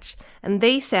in touch. And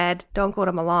they said, don't go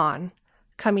to Milan,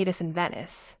 come meet us in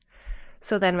Venice.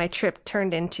 So then my trip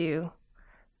turned into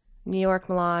New York,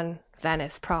 Milan,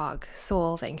 Venice, Prague,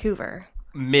 Seoul, Vancouver.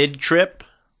 Mid-trip?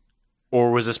 Or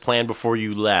was this planned before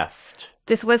you left?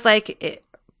 This was like,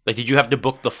 Like, did you have to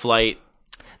book the flight?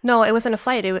 no, it wasn't a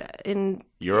flight. In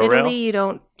Eurorail?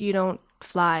 Italy, you don't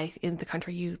fly in the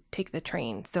country. You take the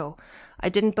train. So I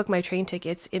didn't book my train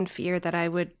tickets in fear that I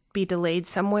would be delayed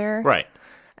somewhere. Right.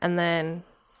 And then,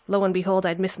 lo and behold,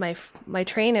 I'd miss my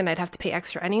train and I'd have to pay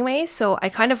extra anyway. So I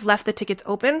kind of left the tickets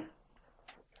open.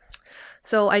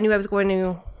 So I knew I was going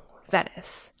to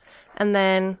Venice. And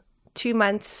then 3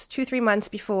 months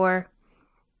before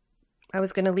I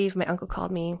was going to leave, my uncle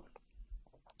called me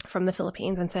from the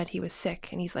Philippines and said he was sick.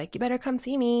 And he's like, you better come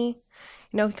see me.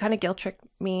 You know, he kind of guilt tricked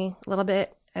me a little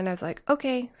bit. And I was like,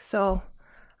 okay, so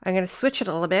I'm going to switch it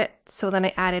a little bit. So then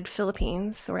I added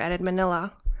Philippines, or I added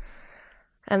Manila.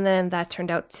 And then that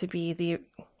turned out to be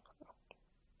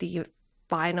the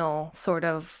final sort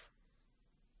of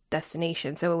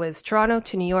destination. So it was Toronto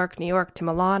to New York, New York to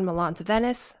Milan, Milan to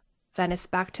Venice, Venice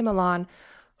back to Milan,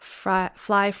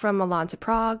 fly from Milan to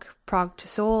Prague, Prague to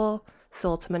Seoul,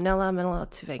 Seoul to Manila, Manila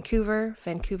to Vancouver,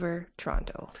 Vancouver,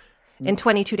 Toronto in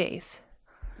 22 days.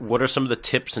 What are some of the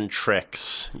tips and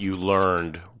tricks you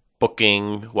learned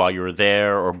booking while you were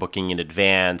there, or booking in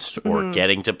advance, or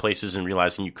getting to places and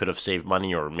realizing you could have saved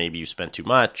money, or maybe you spent too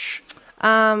much?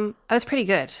 I was pretty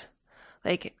good.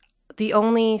 Like, the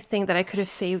only thing that I could have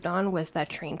saved on was that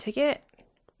train ticket.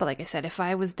 But like I said, if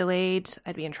I was delayed,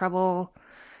 I'd be in trouble.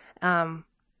 I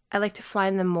like to fly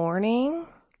in the morning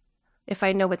if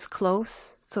I know it's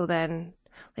close. So then,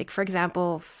 like, for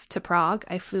example, to Prague,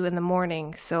 I flew in the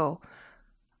morning.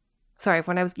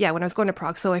 When I was going to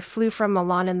Prague, so I flew from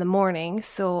Milan in the morning,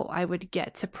 so I would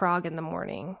get to Prague in the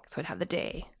morning, so I'd have the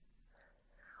day.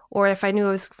 Or if I knew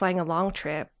I was flying a long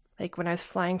trip, like when I was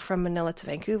flying from Manila to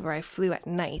Vancouver, I flew at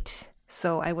night,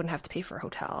 so I wouldn't have to pay for a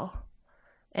hotel,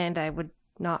 and I would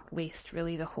not waste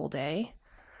really the whole day.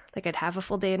 Like, I'd have a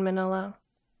full day in Manila,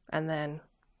 and then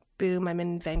boom, I'm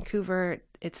in Vancouver.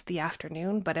 It's the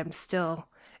afternoon, but it's still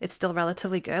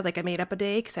relatively good. Like, I made up a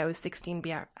day because I was 16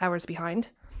 hours behind.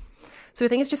 So I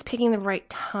think it's just picking the right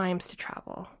times to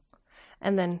travel.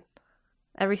 And then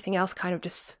everything else kind of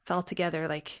just fell together.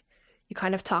 Like, you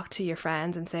kind of talk to your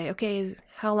friends and say, okay,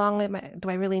 how long do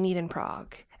I really need in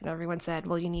Prague? And everyone said,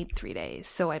 well, you need 3 days.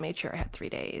 So I made sure I had 3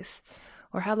 days.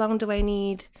 Or how long do I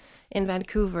need in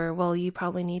Vancouver? Well, you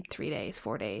probably need 3 days,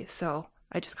 4 days. So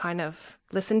I just kind of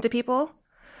listened to people.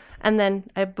 And then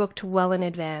I booked well in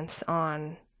advance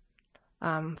for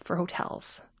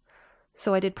hotels.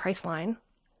 So I did Priceline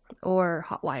or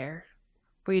Hotwire,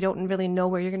 where you don't really know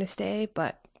where you're going to stay,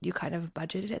 but you kind of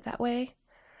budgeted it that way.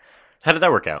 How did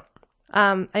that work out?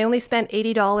 I only spent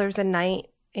 $80 a night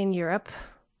in Europe.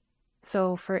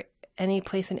 So for any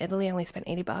place in Italy, I only spent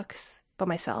 $80 by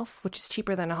myself, which is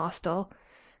cheaper than a hostel.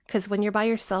 Because when you're by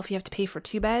yourself, you have to pay for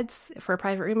 2 beds for a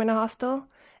private room in a hostel.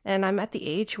 And I'm at the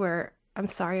age where, I'm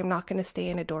sorry, I'm not going to stay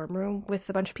in a dorm room with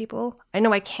a bunch of people. I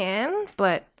know I can,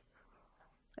 but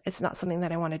it's not something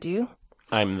that I want to do.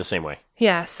 I'm the same way.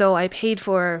 Yeah, so I paid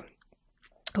for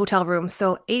hotel rooms.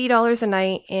 So $80 a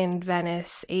night in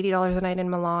Venice, $80 a night in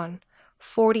Milan,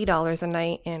 $40 a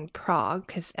night in Prague,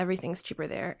 because everything's cheaper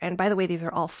there. And by the way, these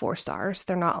are all 4 stars.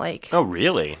 They're not like... Oh,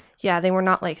 really? Yeah, they were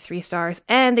not like 3 stars.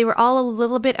 And they were all a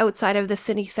little bit outside of the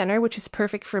city center, which is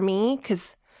perfect for me,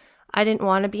 because I didn't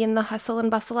want to be in the hustle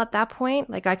and bustle at that point.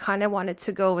 Like, I kind of wanted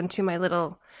to go into my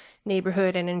little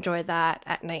neighborhood and enjoy that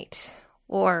at night.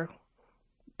 Or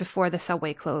before the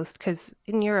subway closed, because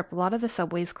in Europe, a lot of the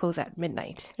subways close at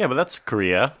midnight. Yeah, but that's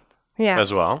Korea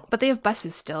as well. But they have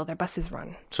buses still. Their buses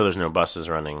run. So there's no buses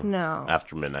running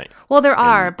after midnight? Well, there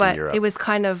are, but Europe. it was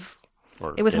kind of,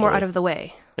 it was Italy. more out of the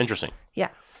way. Interesting. Yeah.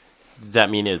 Does that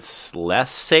mean it's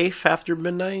less safe after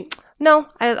midnight? No,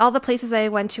 all the places I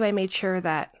went to, I made sure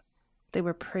that they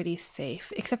were pretty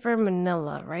safe, except for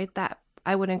Manila, right? That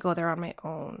I wouldn't go there on my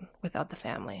own without the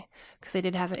family, because I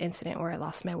did have an incident where I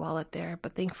lost my wallet there,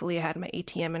 but thankfully I had my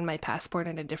ATM and my passport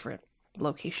in a different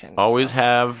location. Always so.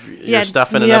 have your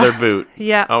stuff in another boot.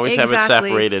 Yeah, Always have it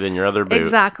separated in your other boot.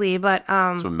 Exactly, but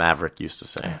that's what Maverick used to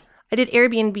say. I did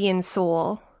Airbnb in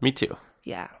Seoul. Me too.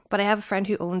 Yeah, but I have a friend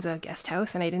who owns a guest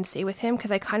house, and I didn't stay with him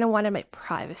because I kind of wanted my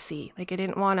privacy. Like, I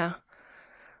didn't want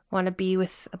to be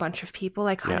with a bunch of people.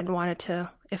 I kind of wanted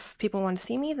to, if people wanted to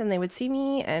see me, then they would see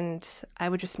me, and I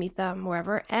would just meet them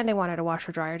wherever. And I wanted a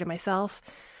washer dryer to myself,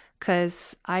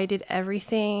 because I did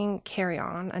everything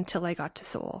carry-on until I got to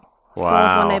Seoul. Wow. Seoul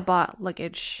is when I bought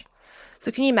luggage.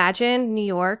 So can you imagine, New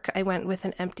York, I went with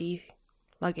an empty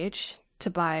luggage to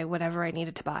buy whatever I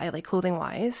needed to buy, like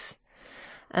clothing-wise.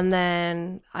 And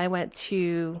then I went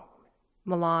to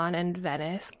Milan and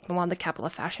Venice, Milan, the capital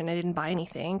of fashion. I didn't buy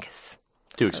anything because...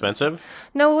 Too expensive?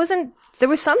 No, it wasn't. There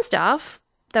was some stuff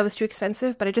that was too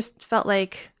expensive, but I just felt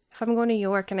like if I'm going to New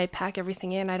York and I pack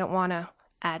everything in, I don't want to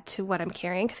add to what I'm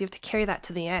carrying, because you have to carry that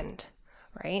to the end,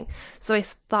 right? So I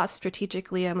thought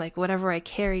strategically, I'm like, whatever I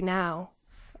carry now,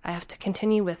 I have to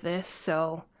continue with this,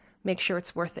 so make sure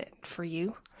it's worth it for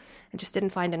you. I just didn't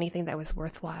find anything that was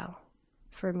worthwhile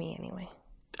for me anyway.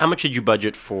 How much did you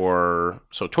budget for,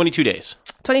 22 days?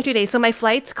 22 days. So my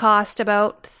flights cost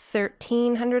about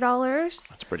 $1,300.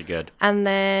 That's pretty good. And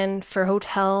then for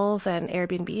hotels and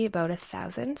Airbnb, about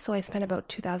 $1,000. So I spent about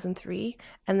 $2,300.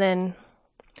 And then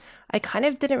I kind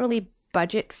of didn't really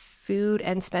budget food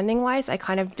and spending wise. I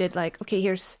kind of did like, okay,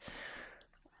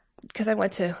 because I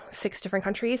went to 6 different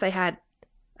countries, I had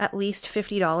at least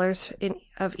 $50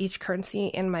 of each currency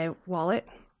in my wallet.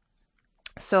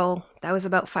 So that was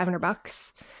about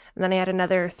 $500. And then I had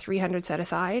another 300 set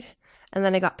aside. And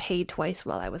then I got paid twice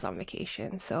while I was on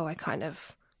vacation. So I kind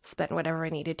of spent whatever I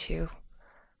needed to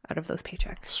out of those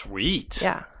paychecks. Sweet.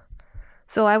 Yeah.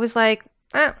 So I was like,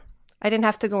 I didn't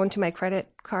have to go into my credit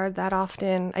card that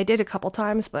often. I did a couple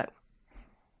times, but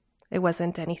it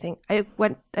wasn't anything. I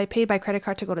paid by credit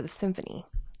card to go to the symphony.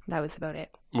 That was about it.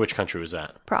 Which country was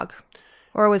that? Prague.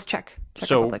 Or it was Czech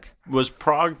So Republic. was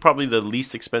Prague probably the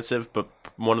least expensive, but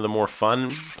one of the more fun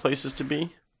places to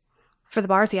be? For the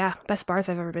bars, yeah. Best bars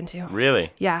I've ever been to.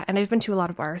 Really? Yeah, and I've been to a lot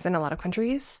of bars in a lot of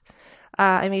countries.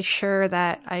 I made sure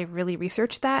that I really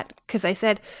researched that because I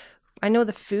said, I know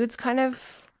the food's kind of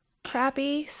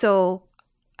crappy, so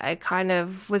I kind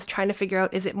of was trying to figure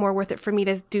out, is it more worth it for me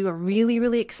to do a really,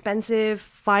 really expensive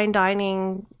fine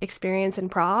dining experience in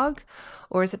Prague?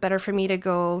 Or is it better for me to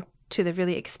go to the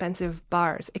really expensive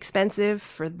bars? Expensive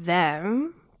for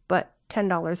them, but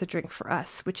 $10 a drink for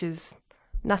us, which is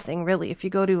nothing really. If you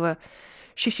go to a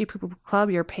Shishi Poo Poo club,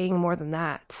 you're paying more than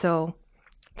that. So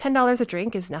 $10 a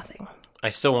drink is nothing. I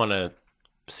still want to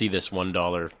see this $1,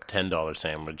 $10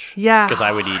 sandwich. Yeah. Because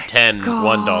I would eat 10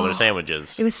 God. $1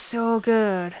 sandwiches. It was so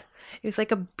good. It was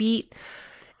like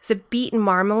it's a beet and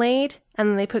marmalade, and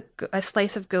then they put a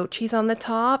slice of goat cheese on the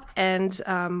top and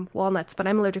walnuts. But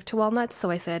I'm allergic to walnuts, so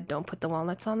I said don't put the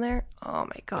walnuts on there. Oh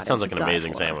my God. That sounds it like was an to die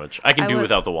amazing for. sandwich. I can I do would-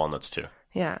 without the walnuts too.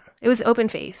 Yeah. It was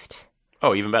open-faced.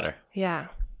 Oh, even better. Yeah.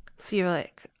 So you're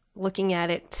like looking at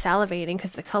it, salivating,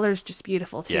 because the color's just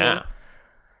beautiful too. Yeah.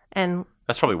 And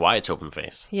That's probably why it's open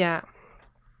face. yeah.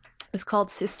 It's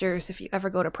called Sisters if you ever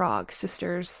go to Prague.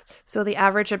 Sisters. So they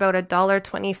average about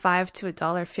 $1.25 to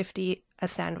 $1.50 a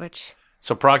sandwich.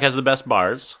 So Prague has the best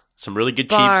bars, some really good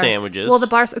Bars. cheap sandwiches. Well, the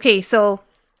bars. Okay, so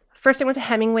first I went to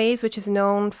Hemingway's, which is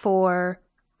known for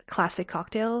classic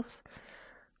cocktails.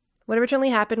 What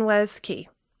originally happened was,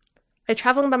 I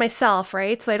traveled by myself,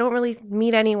 right? So I don't really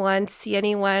meet anyone, see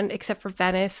anyone except for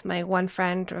Venice, my one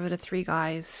friend, or the three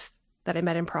guys that I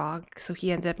met in Prague. So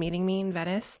he ended up meeting me in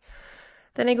Venice.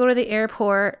 Then I go to the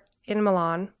airport in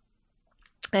Milan,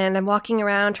 and I'm walking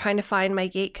around trying to find my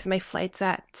gate because my flight's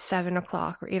at 7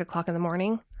 o'clock or 8 o'clock in the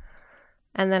morning.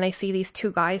 And then I see these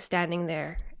two guys standing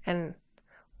there, and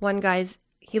one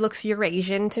he looks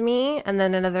Eurasian to me, and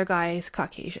then another guy is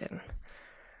Caucasian.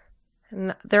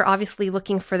 And they're obviously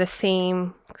looking for the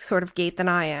same sort of gate than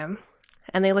I am.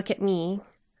 And they look at me,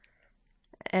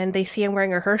 and they see I'm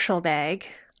wearing a Herschel bag,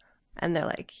 and they're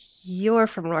like, "You're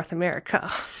from North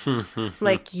America." I'm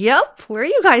like, "Yep, where are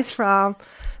you guys from?"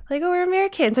 Like, "Oh, we're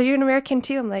Americans. Are you an American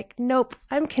too?" I'm like, "Nope,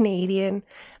 I'm Canadian."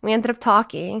 We ended up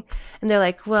talking, and they're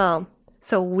like, "Well,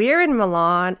 so we're in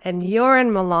Milan, and you're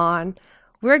in Milan.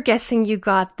 We're guessing you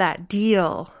got that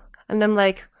deal." And I'm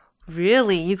like,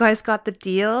 "Really? You guys got the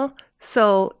deal?"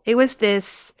 So it was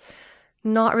this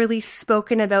not really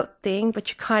spoken about thing, but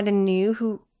you kind of knew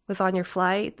who was on your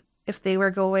flight if they were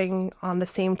going on the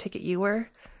same ticket you were.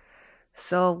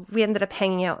 So we ended up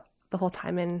hanging out the whole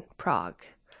time in Prague.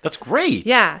 That's great.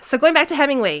 Yeah. So going back to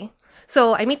Hemingway.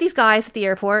 So I meet these guys at the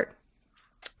airport.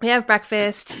 We have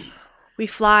breakfast. We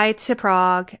fly to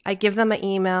Prague. I give them an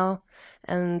email,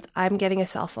 and I'm getting a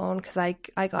cell phone because I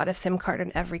got a SIM card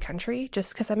in every country.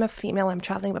 Just because I'm a female, I'm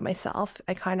traveling by myself.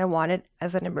 I kind of wanted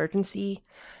as an emergency,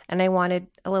 and I wanted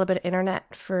a little bit of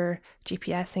internet for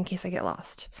GPS in case I get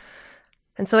lost.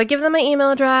 And so I give them my email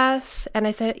address, and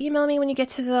I said, email me when you get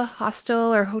to the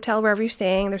hostel or hotel, wherever you're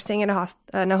staying. They're staying in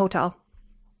a hotel.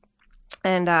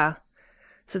 And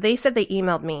so they said they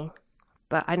emailed me,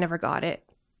 but I never got it.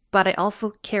 But I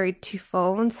also carried two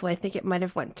phones, so I think it might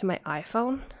have went to my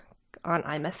iPhone on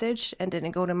iMessage and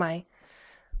didn't go to my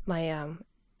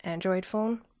Android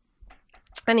phone.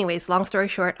 Anyways, long story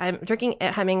short, I'm drinking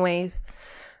at Hemingway's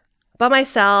by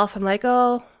myself. I'm like,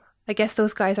 oh, I guess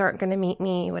those guys aren't going to meet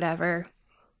me, whatever.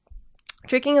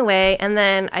 Drinking away, and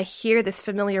then I hear this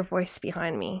familiar voice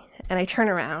behind me, and I turn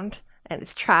around, and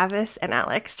it's Travis and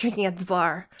Alex drinking at the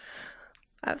bar.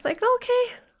 I was like, okay,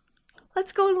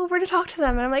 let's go over to talk to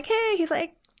them. And I'm like, hey, he's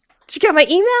like, did you get my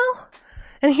email?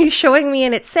 And he's showing me,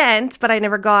 and it's sent, but I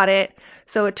never got it.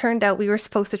 So it turned out we were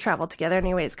supposed to travel together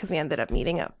anyways, because we ended up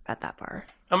meeting up at that bar.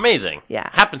 Amazing. Yeah.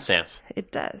 Happenstance.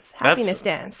 It does. Happiness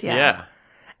dance, yeah. Yeah.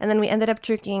 And then we ended up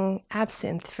drinking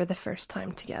absinthe for the first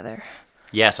time together.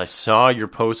 Yes, I saw your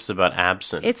posts about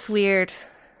absinthe. It's weird.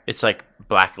 It's like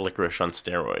black licorice on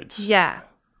steroids. Yeah.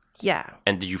 Yeah.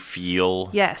 And did you feel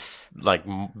Yes. like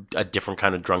a different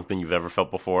kind of drunk than you've ever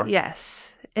felt before? Yes.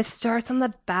 It starts on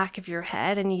the back of your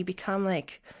head and you become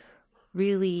like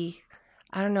really,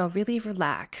 I don't know, really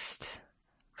relaxed.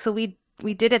 So we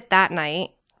did it that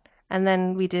night. And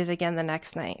then we did it again the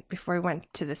next night before we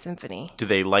went to the symphony. Do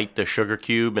they light the sugar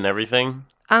cube and everything?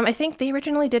 I think they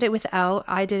originally did it without.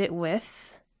 I did it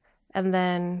with. And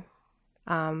then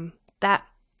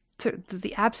so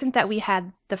the absinthe that we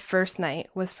had the first night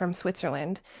was from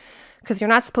Switzerland, because you're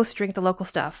not supposed to drink the local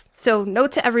stuff. So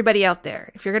note to everybody out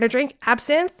there, if you're going to drink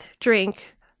absinthe,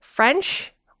 drink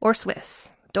French or Swiss.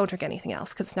 Don't drink anything else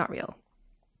because it's not real.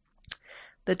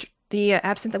 The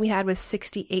absinthe that we had was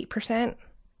 68%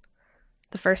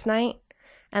 the first night.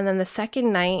 And then the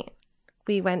second night,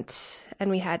 we went and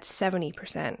we had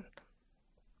 70%,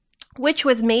 which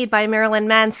was made by Marilyn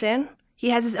Manson. He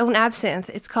has his own absinthe.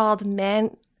 It's called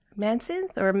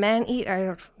Mansinth or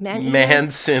Man-Eater?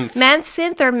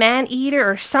 Mansinth or Man-Eater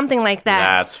or something like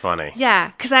that. That's funny.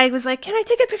 Yeah, because I was like, can I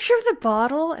take a picture of the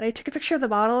bottle? And I took a picture of the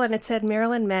bottle and it said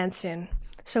Marilyn Manson.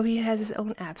 So he has his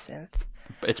own absinthe.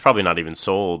 It's probably not even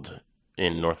sold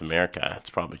in North America. It's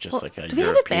probably just like a do we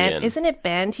European. have it banned? Isn't it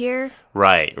banned here?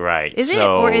 Right. Is it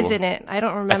or isn't it? I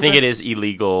don't remember. I think it is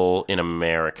illegal in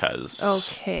Americas.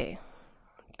 Okay.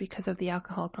 Because of the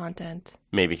alcohol content.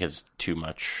 Maybe because too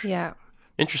much. Yeah.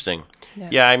 Interesting.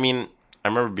 Yeah, I mean, I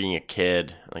remember being a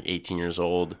kid, like 18 years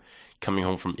old, coming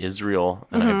home from Israel,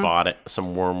 and I bought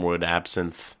some Wormwood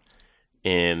absinthe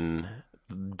in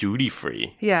duty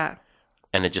free. Yeah.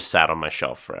 And it just sat on my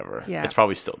shelf forever. Yeah. It's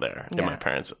probably still there in my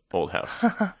parents' old house.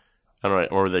 I don't know,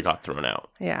 or they got thrown out.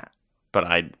 Yeah. But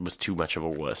I was too much of a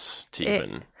wuss to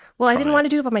even. Well, I didn't want to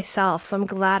do it by myself, so I'm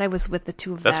glad I was with the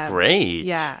two of them. That's great.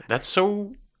 Yeah. That's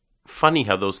so funny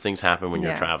how those things happen when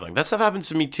you're traveling. That stuff happens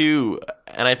to me too.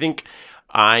 And I think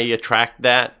I attract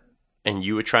that and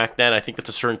you attract that. I think that's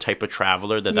a certain type of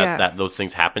traveler that those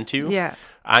things happen to. Yeah.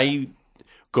 I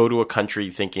go to a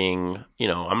country thinking, I'm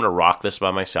going to rock this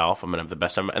by myself. I'm going to have the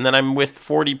best time. And then I'm with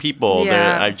 40 people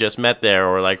that I've just met there,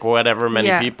 or like whatever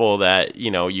many people that,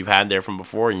 you've had there from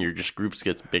before, and your just groups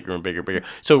get bigger and bigger and bigger.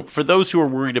 So for those who are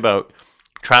worried about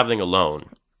traveling alone,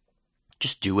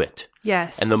 just do it.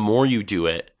 Yes. And the more you do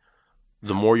it,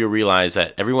 the more you realize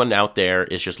that everyone out there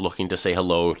is just looking to say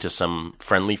hello to some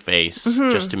friendly face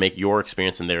just to make your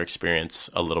experience and their experience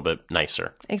a little bit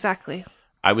nicer. Exactly.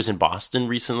 I was in Boston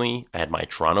recently. I had my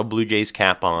Toronto Blue Jays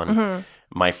cap on.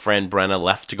 My friend Brenna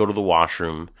left to go to the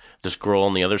washroom. This girl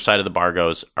on the other side of the bar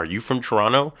goes, "Are you from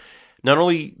Toronto?" Not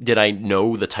only did I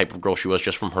know the type of girl she was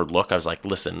just from her look, I was like,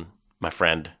 "Listen, my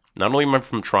friend, not only am I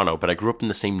from Toronto, but I grew up in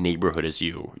the same neighborhood as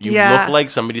you. You look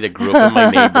like somebody that grew up in my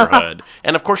neighborhood."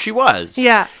 And of course she was.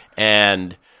 Yeah.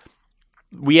 And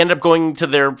we ended up going to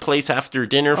their place after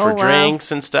dinner for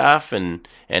drinks and stuff, and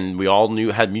we all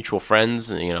had mutual friends,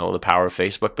 the power of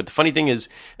Facebook. But the funny thing is,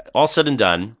 all said and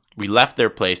done, we left their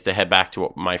place to head back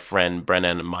to my friend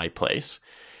Brenna and my place.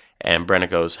 And Brenna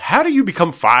goes, "How do you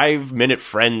become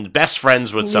 5-minute best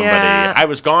friends with somebody? Yeah. I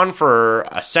was gone for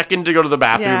a second to go to the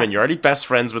bathroom, and you're already best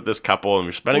friends with this couple, and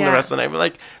we're spending the rest of the night." We're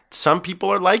like, some people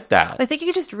are like that. I think you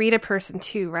could just read a person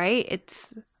too, right? It's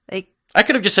like, I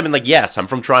could have just been like, "Yes, I'm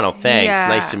from Toronto. Thanks. Yeah.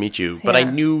 Nice to meet you." But I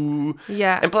knew.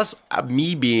 Yeah. And plus,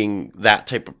 me being that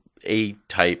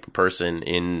type person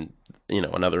in,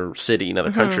 another city,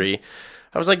 another country,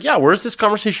 I was like, yeah, where's this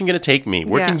conversation going to take me?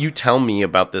 Where can you tell me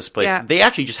about this place? Yeah. They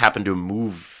actually just happened to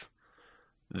move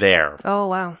there. Oh,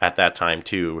 wow. At that time,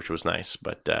 too, which was nice.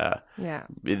 But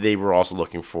they were also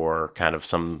looking for kind of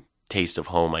some taste of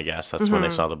home, I guess. That's when they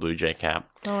saw the Blue Jay cap.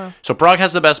 Oh, wow. So Prague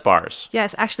has the best bars.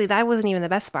 Yes, actually, that wasn't even the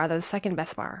best bar. That was the second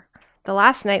best bar. The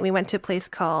last night, we went to a place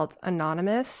called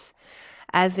Anonymous,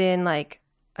 as in, like,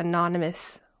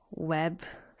 anonymous web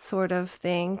sort of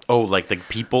thing. Oh, like the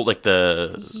people, like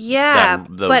the... Yeah,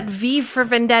 but V for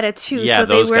Vendetta too. Yeah, so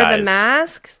they those wear guys. the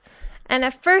masks. And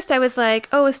at first I was like,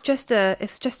 oh, it's just a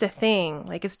thing.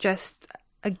 Like, it's just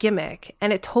a gimmick.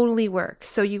 And it totally works.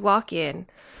 So you walk in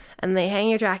and they hang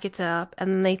your jackets up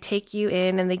and then they take you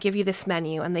in and they give you this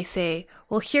menu and they say,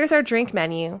 well, here's our drink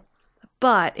menu.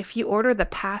 But if you order the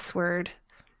password,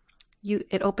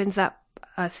 it opens up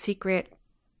a secret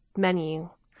menu.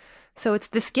 So it's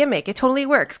this gimmick. It totally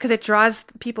works because it draws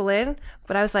people in.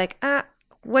 But I was like,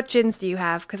 what gins do you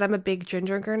have? Because I'm a big gin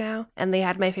drinker now. And they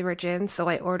had my favorite gins. So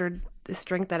I ordered this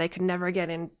drink that I could never get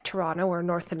in Toronto or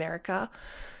North America.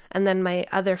 And then my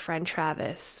other friend,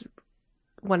 Travis,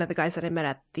 one of the guys that I met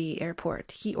at the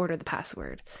airport, he ordered the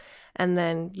password. And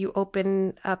then you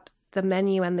open up the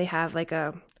menu and they have like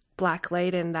a black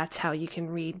light and that's how you can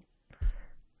read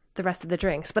the rest of the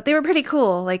drinks. But they were pretty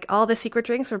cool. Like, all the secret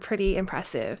drinks were pretty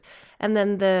impressive. And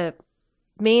then the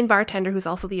main bartender, who's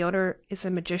also the owner, is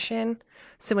a magician.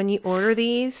 So when you order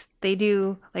these, they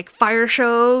do like fire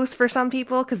shows for some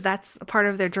people because that's a part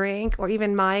of their drink. Or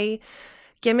even my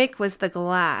gimmick was the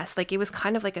glass. Like, it was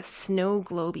kind of like a snow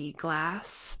globy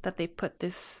glass that they put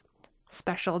this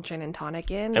special gin and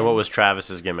tonic in. And what was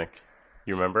Travis's gimmick?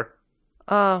 You remember?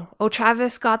 Oh,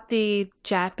 Travis got the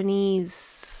Japanese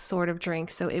sort of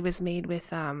drink. So it was made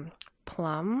with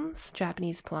plums,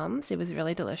 Japanese plums. It was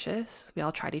really delicious. We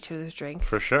all tried each other's drinks.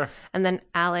 For sure. And then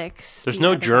Alex. There's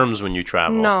no germs when you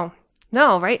travel.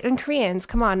 No, right? And Koreans,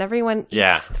 come on, everyone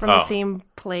eats from the same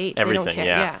plate. Everything, they don't care.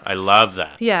 yeah. I love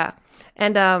that. Yeah.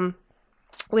 And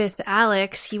with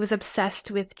Alex, he was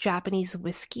obsessed with Japanese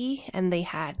whiskey, and they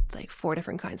had like 4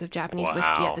 different kinds of Japanese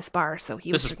whiskey at this bar. So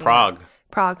he was This is Prague.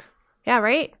 Prague. Yeah,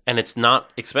 right? And it's not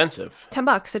expensive.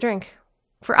 $10 a drink.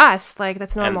 For us, like,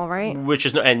 that's normal, right? Which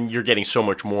is, and you're getting so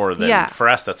much more than, for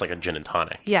us, that's like a gin and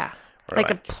tonic. Yeah. Or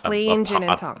like a plain gin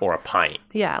and tonic. Or a pint.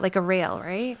 Yeah, like a rail,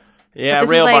 right? Yeah,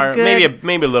 rail bar,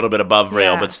 maybe a little bit above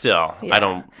rail, but still, I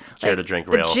don't care to drink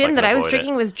rail. The gin that I was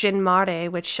drinking was Gin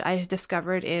Mare, which I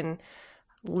discovered in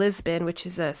Lisbon, which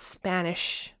is a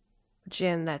Spanish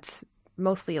gin that's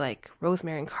mostly like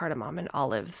rosemary and cardamom and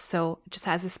olives. So it just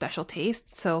has a special taste.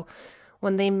 So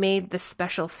when they made the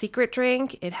special secret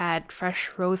drink, it had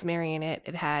fresh rosemary in it.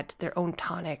 It had their own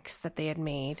tonics that they had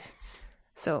made.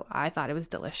 So I thought it was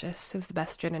delicious. It was the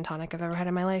best gin and tonic I've ever had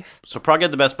in my life. So Prague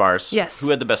had the best bars. Yes. Who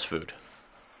had the best food?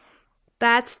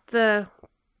 That's the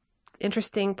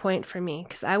interesting point for me,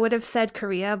 because I would have said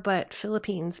Korea, but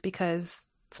Philippines, because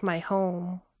it's my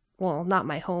home. Well, not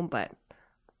my home, but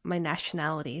my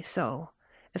nationality. So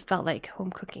it felt like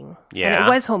home cooking. Yeah. And it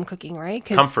was home cooking, right?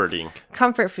 Comforting.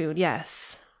 Comfort food,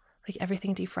 yes. Like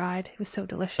everything deep fried. It was so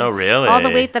delicious. Oh, really? All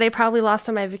the weight that I probably lost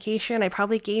on my vacation, I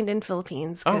probably gained in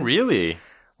Philippines. Oh, really?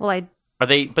 Well,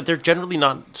 but they're generally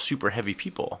not super heavy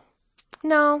people.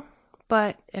 No,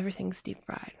 but everything's deep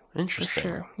fried. Interesting. For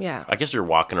sure, yeah. I guess you're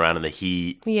walking around in the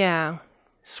heat. Yeah.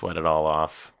 Sweat it all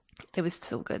off. It was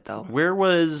so good, though. Where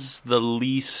was the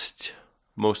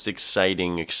most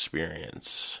exciting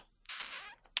experience?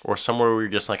 Or somewhere where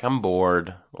you're just like, I'm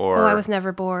bored. Or I was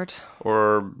never bored.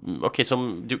 Or, okay,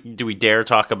 so do we dare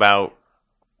talk about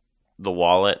the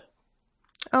wallet?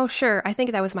 Oh, sure. I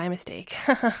think that was my mistake.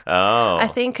 Oh. I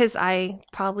think because I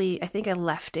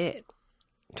left it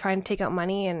trying to take out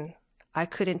money, and I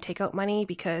couldn't take out money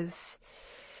because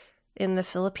in the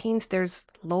Philippines there's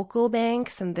local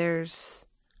banks and there's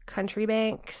country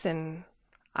banks, and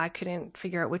I couldn't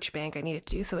figure out which bank I needed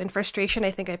to do. So in frustration, I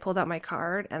think I pulled out my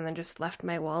card and then just left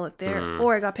my wallet there.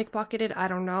 Or I got pickpocketed. I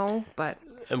don't know, but...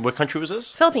 And what country was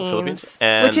this? Philippines.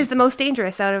 And... Which is the most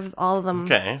dangerous out of all of them.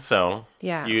 Okay, so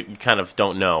yeah, you kind of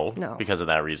don't know because of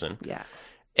that reason. Yeah.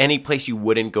 Any place you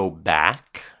wouldn't go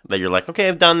back that you're like, okay,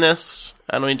 I've done this.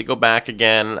 I don't need to go back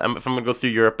again. If I'm going to go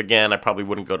through Europe again, I probably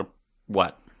wouldn't go to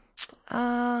what?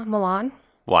 Milan.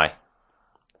 Why?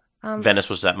 Venice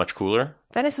was that much cooler?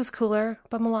 Venice was cooler,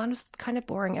 but Milan was kind of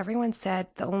boring. Everyone said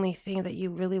the only thing that you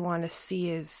really want to see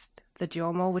is the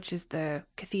Duomo, which is the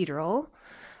cathedral.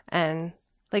 And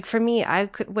like for me, I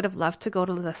would have loved to go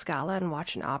to La Scala and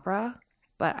watch an opera,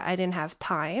 but I didn't have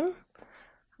time.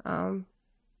 The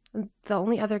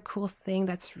only other cool thing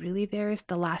that's really there is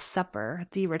the Last Supper.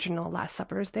 The original Last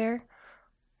Supper is there.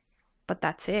 But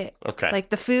that's it. Okay. Like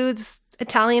the food's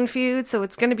Italian food, so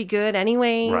it's going to be good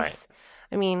anyways. Right.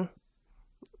 I mean,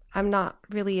 I'm not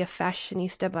really a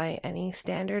fashionista by any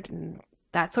standard in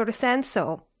that sort of sense,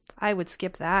 so I would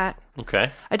skip that.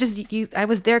 Okay. I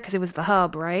was there because it was the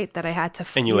hub, right? That I had to.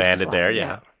 And you landed there,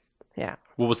 yeah. Yeah.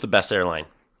 What was the best airline?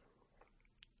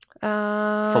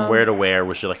 From where to where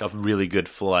was like a really good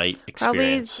flight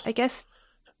experience? Probably, I guess,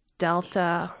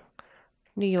 Delta,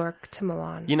 New York to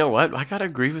Milan. You know what? I gotta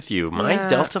agree with you. My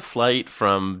Delta flight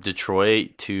from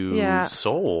Detroit to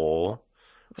Seoul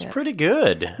was pretty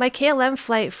good. My KLM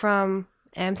flight from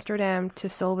Amsterdam to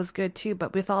Seoul was good too,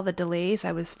 but with all the delays,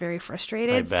 I was very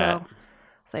frustrated. I bet. So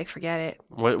it's like, forget it.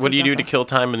 What do you do to kill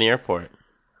time in the airport?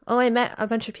 Oh, I met a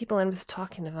bunch of people and was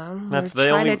talking to them.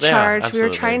 We were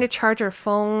trying to charge our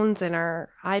phones and our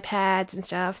iPads and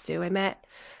stuff. So I met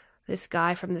this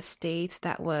guy from the States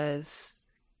that was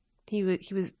he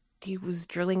was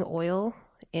drilling oil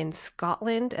in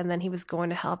Scotland, and then he was going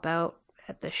to help out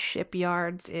at the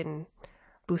shipyards in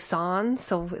Busan.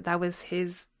 So that was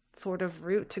his sort of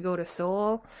route to go to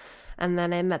Seoul. And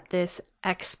then I met this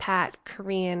expat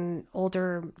Korean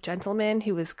older gentleman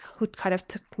who kind of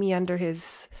took me under his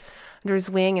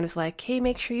wing and was like, hey,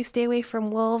 make sure you stay away from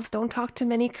wolves. Don't talk to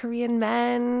many Korean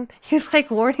men. He was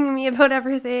like warning me about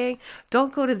everything.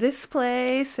 Don't go to this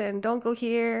place and don't go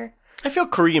here. I feel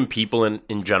Korean people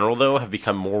in general, though, have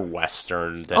become more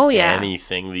Western than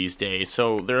anything these days.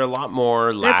 So they're a lot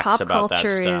more lax about that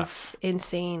stuff. Their pop culture is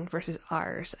insane versus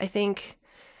ours. I think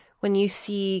when you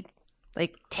see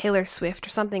like Taylor Swift or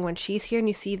something when she's here and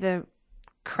you see the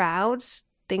crowds,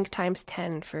 think times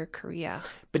 10 for Korea.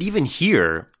 But even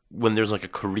here, when there's like a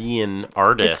Korean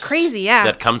artist It's crazy, yeah.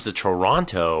 that comes to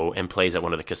Toronto and plays at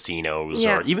one of the casinos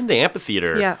Yeah. or even the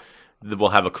amphitheater, Yeah. we'll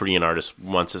have a Korean artist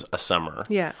once a summer.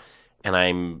 Yeah. And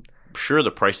I'm sure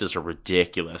the prices are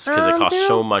ridiculous because it costs they're-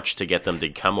 so much to get them to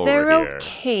come over They're here.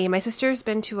 okay. My sister's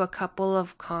been to a couple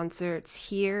of concerts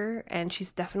here, and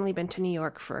she's definitely been to New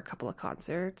York for a couple of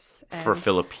concerts. And For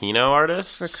Filipino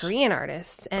artists? for Korean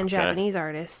artists and Okay. Japanese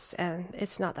artists, and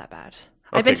it's not that bad.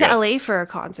 Okay, I've been to good. LA for a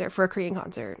concert, for a Korean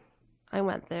concert. I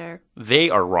went there. They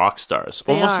are rock stars.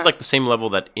 They Almost are. at like the same level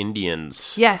that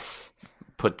Indians Yes,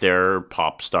 put their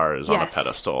pop stars on a Yes.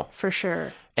 pedestal. for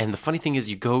sure. And the funny thing is,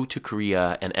 you go to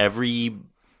Korea, and every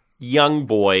young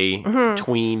boy, Mm-hmm.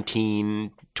 tween,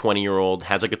 teen, 20-year-old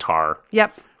has a guitar.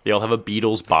 Yep. They all have a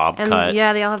Beatles bob And cut.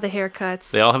 yeah, they all have the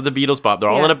haircuts. They all have the Beatles bob. They're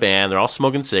all Yeah. in a band. They're all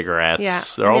smoking cigarettes. Yeah.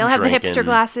 They're And all they all have drinking. the hipster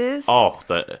glasses. Oh,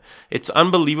 it's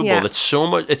unbelievable. Yeah. It's so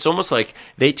much. It's almost like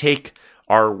they take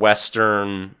our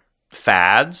Western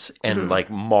fads and like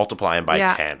multiply them by Mm-hmm.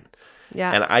 Yeah. 10.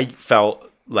 Yeah. And I felt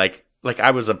like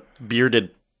I was a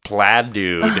bearded plaid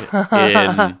dude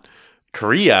in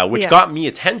Korea, which Yeah. got me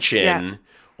attention Yeah.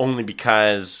 only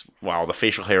because, wow, the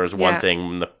facial hair is one Yeah.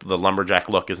 thing. The lumberjack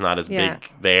look is not as Yeah. big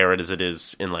there as it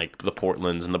is in like the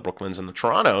Portlands and the Brooklyns and the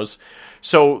Torontos.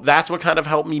 So that's what kind of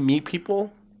helped me meet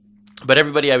people. But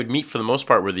everybody I would meet for the most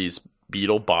part were these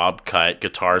Beatle bob cut,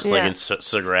 guitar slinging,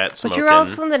 cigarette but smoking. you're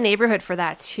also in the neighborhood for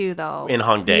that too, though. In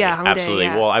Hongdae, Yeah, Hongdae, absolutely.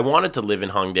 yeah. Well, I wanted to live in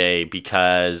Hongdae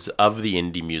because of the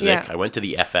indie music. Yeah. I went to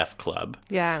the FF Club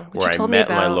Yeah. which where you I told me met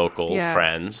my about. local Yeah.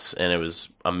 friends, and it was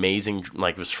amazing.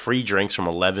 Like, it was free drinks from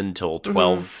 11 till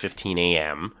 12, 15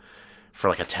 a.m. for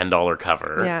like a $10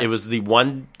 cover. Yeah. It was the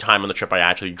one time on the trip I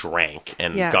actually drank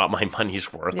and Yeah. got my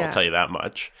money's worth, Yeah. I'll tell you that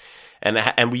much. And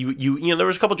you know, there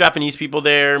was a couple Japanese people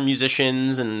there,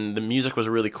 musicians, and the music was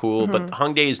really cool. Mm-hmm. But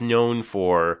Hongdae is known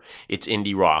for its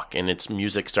indie rock and its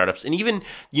music startups, and even,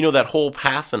 you know, that whole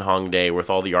path in Hongdae with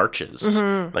all the arches,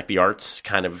 like the arts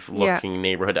kind of Mm-hmm. Yeah. looking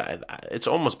neighborhood. It's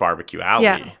almost barbecue alley.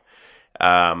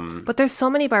 Yeah. Um, But there's so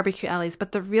many barbecue alleys,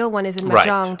 but the real one is in right,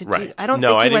 Mahjong. Did right. you? I don't no,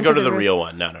 think you I didn't went go to to the real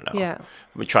one. No. Yeah.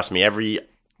 I mean, trust me, every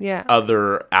Yeah.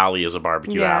 other alley is a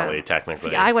barbecue Yeah. alley,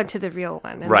 technically. See, I went to the real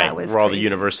one, and Right, that was where all the crazy.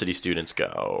 university students go,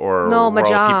 or No, where all the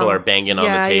people Mahjong. are banging on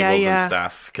Yeah, the yeah, tables yeah. and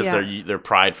stuff because Yeah. they're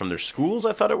pride from their schools.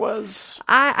 I thought it was.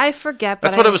 I forget. But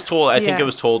That's what I was told. I think yeah. it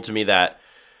was told to me that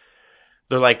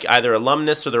they're like either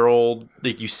alumnus or they're old.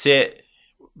 Like, you sit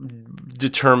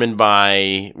determined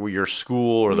by your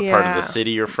school or the part of Yeah. the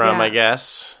city you're from. Yeah. I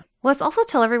guess. Let's also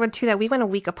tell everyone too that we went a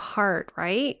week apart,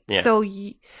 right? Yeah. So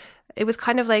it was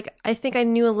kind of like, I think I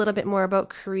knew a little bit more about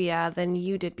Korea than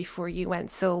you did before you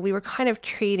went. So we were kind of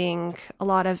trading a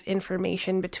lot of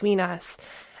information between us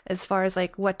as far as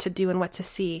like what to do and what to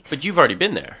see. But you've already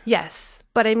been there. Yes.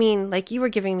 But I mean, like, you were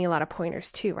giving me a lot of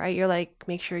pointers too, right? You're like,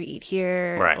 make sure you eat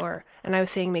here, Right. and I was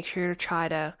saying, make sure to try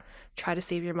to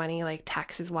save your money, like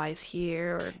taxes wise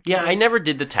here. Or Yeah, I this. never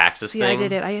did the taxes See, thing. I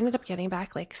did it. I ended up getting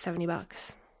back like $70.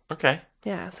 Okay.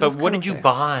 Yeah. So it But was what kind did of you fair.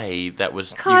 buy that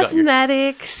was... you got your-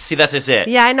 Cosmetics. See, that's just it.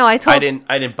 Yeah, I know. I I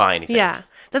didn't buy anything. Yeah,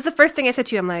 that's the first thing I said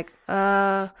to you. I'm like,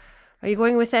 are you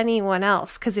going with anyone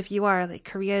else? Because if you are, like,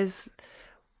 Korea's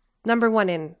number one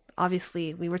in,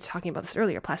 obviously, we were talking about this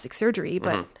earlier, plastic surgery,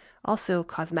 but also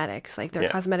cosmetics. Like, their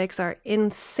Yeah. cosmetics are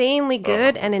insanely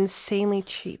good and insanely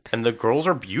cheap. And the girls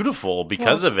are beautiful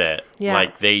because of it. yeah.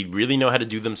 Like, they really know how to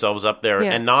do themselves up there,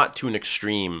 Yeah. and not to an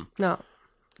extreme. No,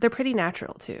 they're pretty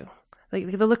natural too. Like,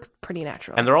 they look pretty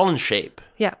natural. And they're all in shape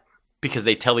yeah, because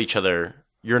they tell each other,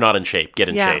 "You're not in shape. Get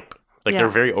in Yeah. shape." Like, Yeah. they're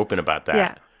very open about that.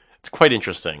 Yeah. It's quite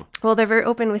interesting. well, they're very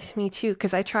open with me too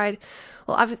because I tried.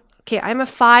 Well, I'm a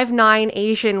 5'9"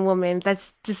 Asian woman.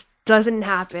 That's just doesn't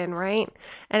happen, right?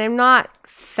 And I'm not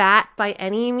fat by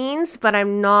any means, but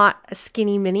I'm not a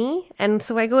skinny mini. And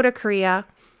so I go to Korea,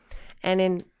 and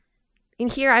in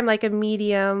here I'm like a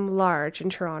medium large in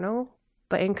Toronto,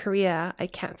 but in Korea I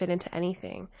can't fit into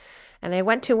anything. And I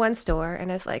went to one store and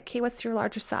I was like, "Hey, what's your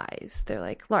larger size?" They're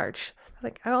like, "Large." I'm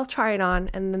like, "I'll try it on."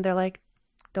 And then they're like,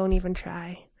 "Don't even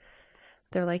try."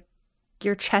 They're like,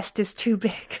 "Your chest is too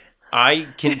big." I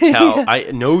can tell.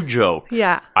 No joke.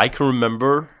 Yeah. I can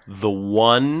remember the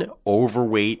one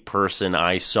overweight person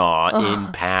I saw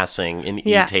in passing in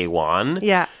Yeah. Itaewon.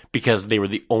 Yeah. Because they were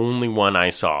the only one I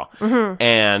saw.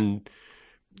 And,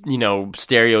 you know,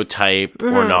 stereotype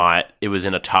or not, it was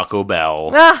in a Taco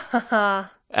Bell.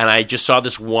 Ah, And I just saw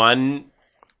this one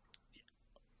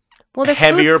Well, their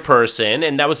heavier food's- person,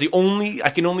 and that was I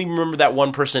can only remember that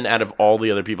one person out of all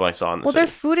the other people I saw in the Well, their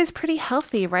city. food is pretty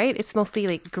healthy, right? It's mostly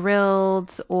like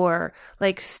grilled or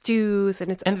like stews,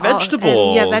 and it's And all-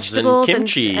 vegetables, yeah, vegetables and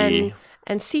kimchi.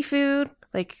 and seafood.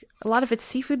 Like a lot of it's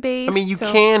seafood based. I mean, you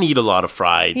so- can eat a lot of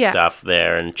fried Yeah. stuff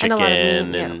there, and And chicken, a lot of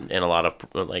meat, and a lot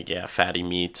of fatty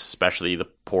meats, especially the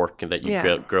pork that you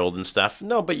Yeah. grilled and stuff.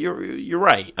 No, but you're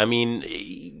right. I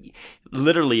mean,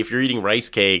 literally, if you're eating rice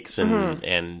cakes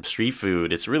and street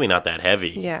food, it's really not that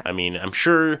heavy. Yeah. I mean, I'm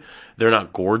sure they're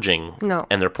not gorging. No.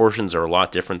 And their portions are a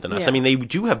lot different than us. Yeah. I mean, they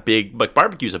do have like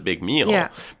barbecue's a big meal. Yeah.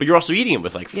 But you're also eating it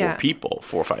with like 4 Yeah. people,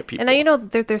 4 or 5 people. And now you know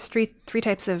there's three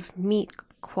types of meat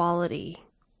quality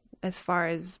as far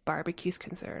as barbecue's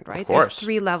concerned, right? course. There's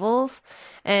 3 levels,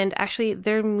 and actually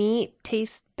their meat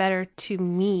tastes better to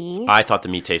me I thought the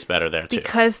meat tastes better there too.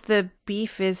 because the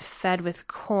beef is fed with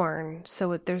corn,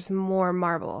 so there's more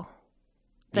marble.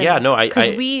 Yeah, no, because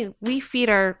I we feed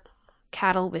our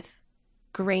cattle with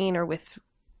grain or with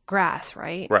grass,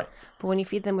 right? right. But when you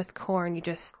feed them with corn,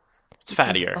 It's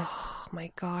fattier. Oh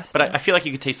my gosh! But I feel like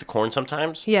you could taste the corn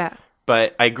sometimes. yeah.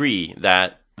 But I agree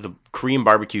that the Korean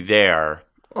barbecue there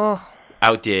Oh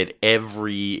outdid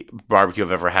every barbecue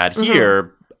I've ever had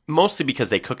here, mostly because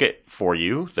they cook it for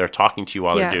you. They're talking to you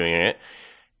while Yeah. they're doing it.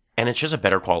 And it's just a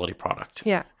better quality product.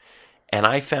 yeah. And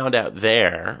I found out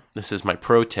there, this is my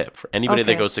pro tip for anybody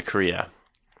that Okay. goes to Korea.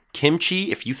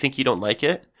 Kimchi, if you think you don't like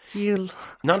it, You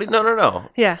no.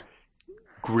 yeah.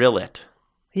 Grill it.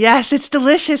 Yes, it's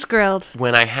delicious grilled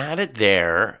When I had it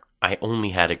there, I only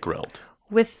had it grilled.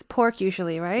 with pork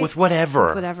usually, right? With whatever.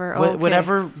 With whatever, Wha- okay.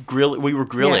 Whatever we were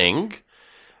grilling,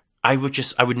 I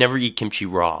would never eat kimchi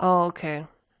raw. Oh, okay.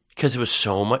 Because it was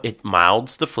so much, it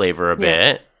milds the flavor a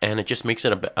Yeah. bit, and it just makes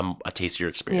it a tastier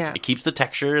experience. Yeah. It keeps the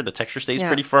texture stays Yeah.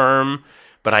 pretty firm,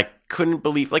 but I couldn't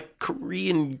believe, like,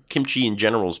 Korean kimchi in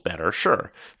general is better,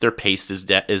 sure. Their paste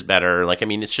is better, like, I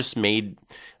mean, it's just made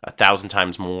 1,000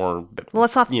 times more, Well,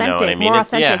 it's you know what I authentic, mean? more It-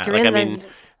 authentic. yeah, You're like, in I the- mean,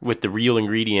 with the real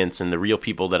ingredients and the real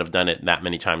people that have done it that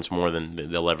many times more than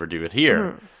they'll ever do it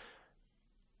here.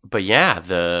 But yeah,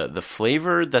 the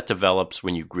flavor that develops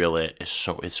when you grill it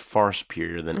is far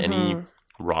superior than any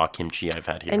raw kimchi I've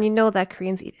had here. And you know that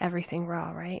Koreans eat everything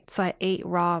raw, right? So I ate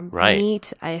raw Right.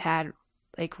 meat. I had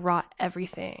like raw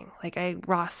everything. Like I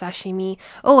raw sashimi.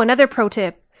 Oh, another pro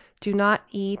tip. Do not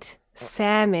eat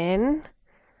salmon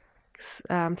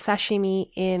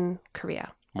sashimi in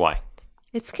Korea. Why?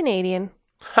 It's Canadian.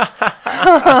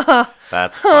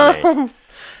 That's funny.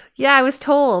 Yeah, I was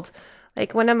told.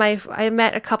 Like I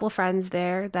met a couple friends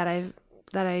there that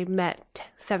I met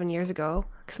 7 years ago.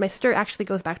 Because my sister actually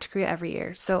goes back to Korea every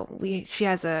year, so she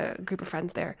has a group of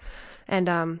friends there,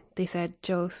 and they said,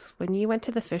 "Jose, when you went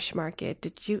to the fish market,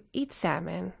 did you eat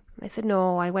salmon?" And I said,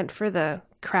 "No, I went for the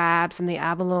crabs and the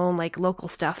abalone, like local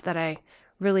stuff that I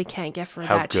really can't get for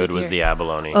How that good cheap was here." the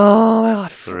abalone? Oh my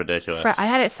god, Ridiculous. I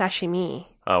had it sashimi.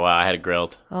 Oh wow, I had it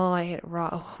grilled. Oh, I ate it raw.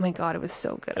 Oh my god, it was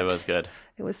so good. It was good.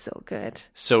 It was so good.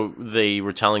 So they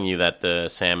were telling you that the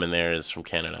salmon there is from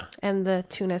Canada. And the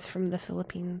tuna's from the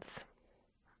Philippines.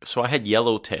 So I had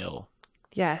yellowtail.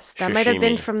 Yes, that might have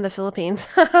been Sashimi. from the Philippines.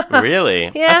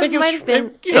 Really? Yeah, I think it might was, have been.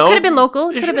 you It know, could have been local.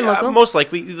 It could have been local. Most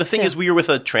likely. The thing Yeah. is, we were with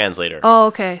a translator. Oh,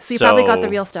 okay. So you probably got the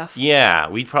So, real stuff. Yeah,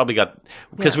 we probably got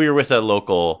because Yeah. we were with a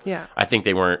local. Yeah. I think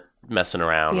they weren't messing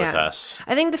around with Yeah. us.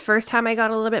 I think the first time I got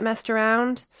a little bit messed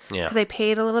around Yeah, because I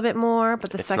paid a little bit more,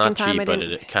 but the it's second not time cheap, I but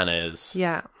didn't. it kind of is.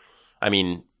 Yeah. I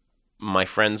mean, my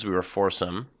friends, we were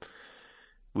foursome.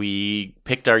 We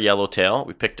picked our yellowtail.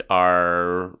 We picked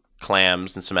our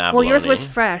clams and some abalone. Well, yours was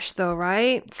fresh though,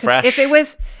 right? 'Cause Fresh. If it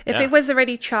Yeah. was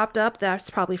already chopped up, that's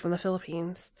probably from the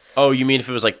Philippines. Oh, you mean if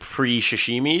it was like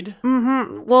pre-sashimi'd?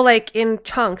 Mm-hmm. Well, like in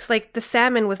chunks. Like the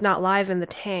salmon was not live in the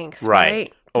tanks,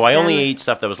 right? Oh, The I only salmon- ate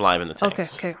stuff that was live in the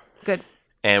tanks. Okay. Good.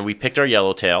 And we picked our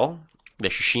yellowtail. They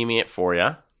sashimi it for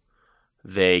you.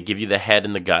 They give you the head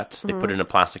and the guts. They put it in a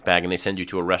plastic bag and they send you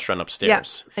to a restaurant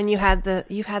upstairs. Yeah. And you had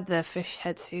the fish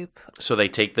head soup. So they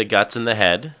take the guts and the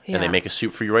head and they Yeah. make a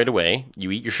soup for you right away. You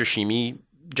eat your sashimi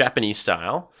Japanese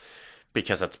style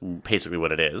because that's basically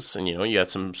what it is. And you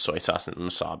had some soy sauce and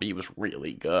wasabi. It was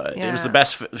really good. It was Yeah. the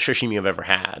best sashimi I've ever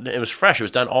had. It was fresh. It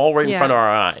was done all right in Yeah. front of our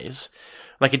eyes.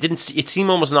 Like it seemed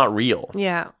almost not real.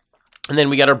 Yeah. And then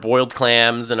we got our boiled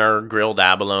clams and our grilled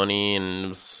abalone, and it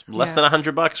was less Yeah. than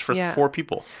 $100 for Yeah. 4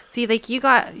 people. See, like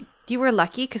you were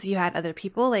lucky because you had other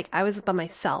people. Like I was by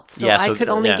myself, so Yeah, I could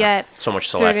only yeah, get so much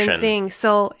certain selection. things.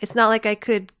 So it's not like I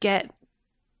could get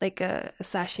like a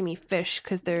sashimi fish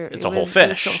because It's a whole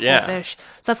fish, yeah. fish.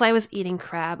 So that's why I was eating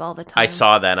crab all the time. I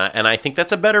saw that, and I think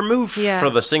that's a better move Yeah. for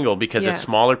the single because Yeah. it's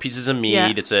smaller pieces of meat.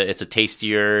 Yeah. It's a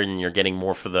tastier, and you're getting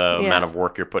more for the Yeah. amount of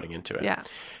work you're putting into it. Yeah.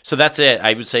 So that's it.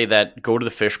 I would say that go to the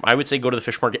fish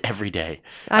market every day.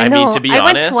 I mean, know. to be I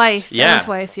went honest, twice. I yeah, went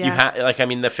twice,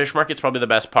 yeah. the fish market's probably the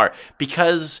best part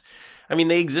because. I mean,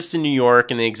 they exist in New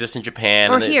York and they exist in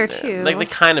Japan. Or and here, too. They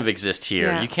kind of exist here.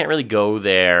 Yeah. You can't really go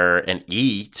there and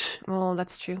eat. Well,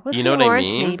 that's true. Well, You know St. what I Lawrence,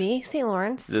 mean? maybe. St.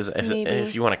 Lawrence. Maybe.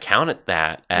 If you want to count it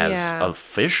that as Yeah. a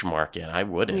fish market, I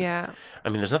wouldn't. Yeah. I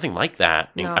mean, there's nothing like that.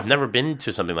 No. I've never been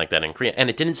to something like that in Korea. And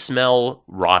it didn't smell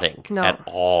rotting No. at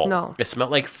all. No. It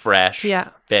smelled like fresh Yeah.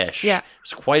 fish. Yeah. I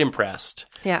was quite impressed.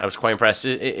 Yeah. I was quite impressed.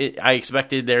 I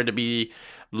expected there to be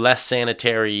less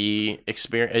sanitary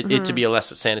experience, it to be a less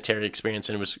sanitary experience,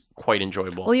 and it was quite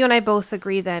enjoyable. Well, you and I both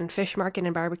agree then. Fish market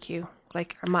and barbecue,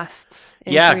 like, are musts.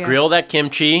 In Yeah, Korea. grill that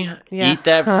kimchi, Yeah. eat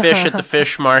that fish at the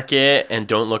fish market, and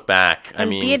don't look back. And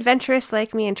be adventurous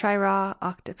like me and try raw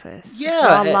octopus. yeah,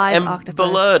 Raw live and octopus.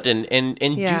 blood, and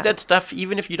Yeah. do that stuff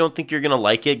even if you don't think you're gonna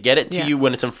like it. Get it to Yeah. you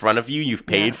when it's in front of you. You've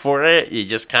paid Yeah. for it. You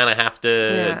just kind of have to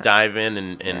Yeah. dive in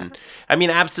and I mean,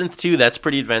 absinthe too. That's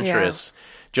pretty adventurous.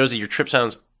 Josie, your trip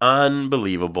sounds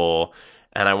unbelievable.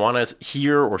 And I want to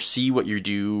hear or see what you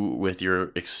do with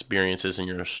your experiences and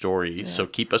your story. So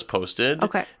keep us posted.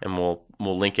 Okay. And we'll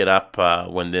link it up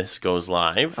when this goes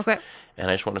live. Okay. And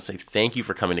I just want to say thank you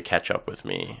for coming to catch up with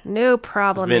me. No It's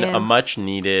problem, been man. a much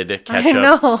needed I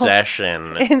catch-up know.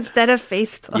 session. Instead of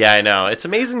Facebook. Yeah, I know. It's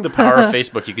amazing the power of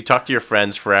Facebook. You could talk to your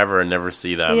friends forever and never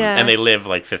see them. Yeah. And they live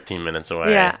like 15 minutes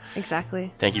away. Yeah,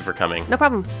 exactly. Thank you for coming. No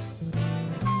problem.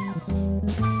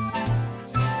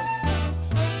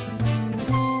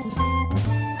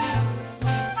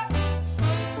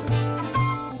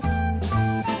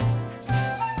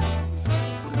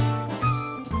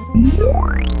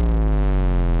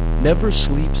 Never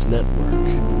Sleeps Network.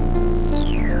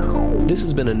 This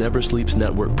has been a Never Sleeps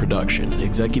Network production,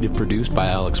 executive produced by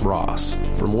Alex Ross.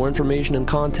 For more information and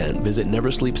content, visit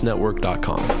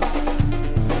neversleepsnetwork.com.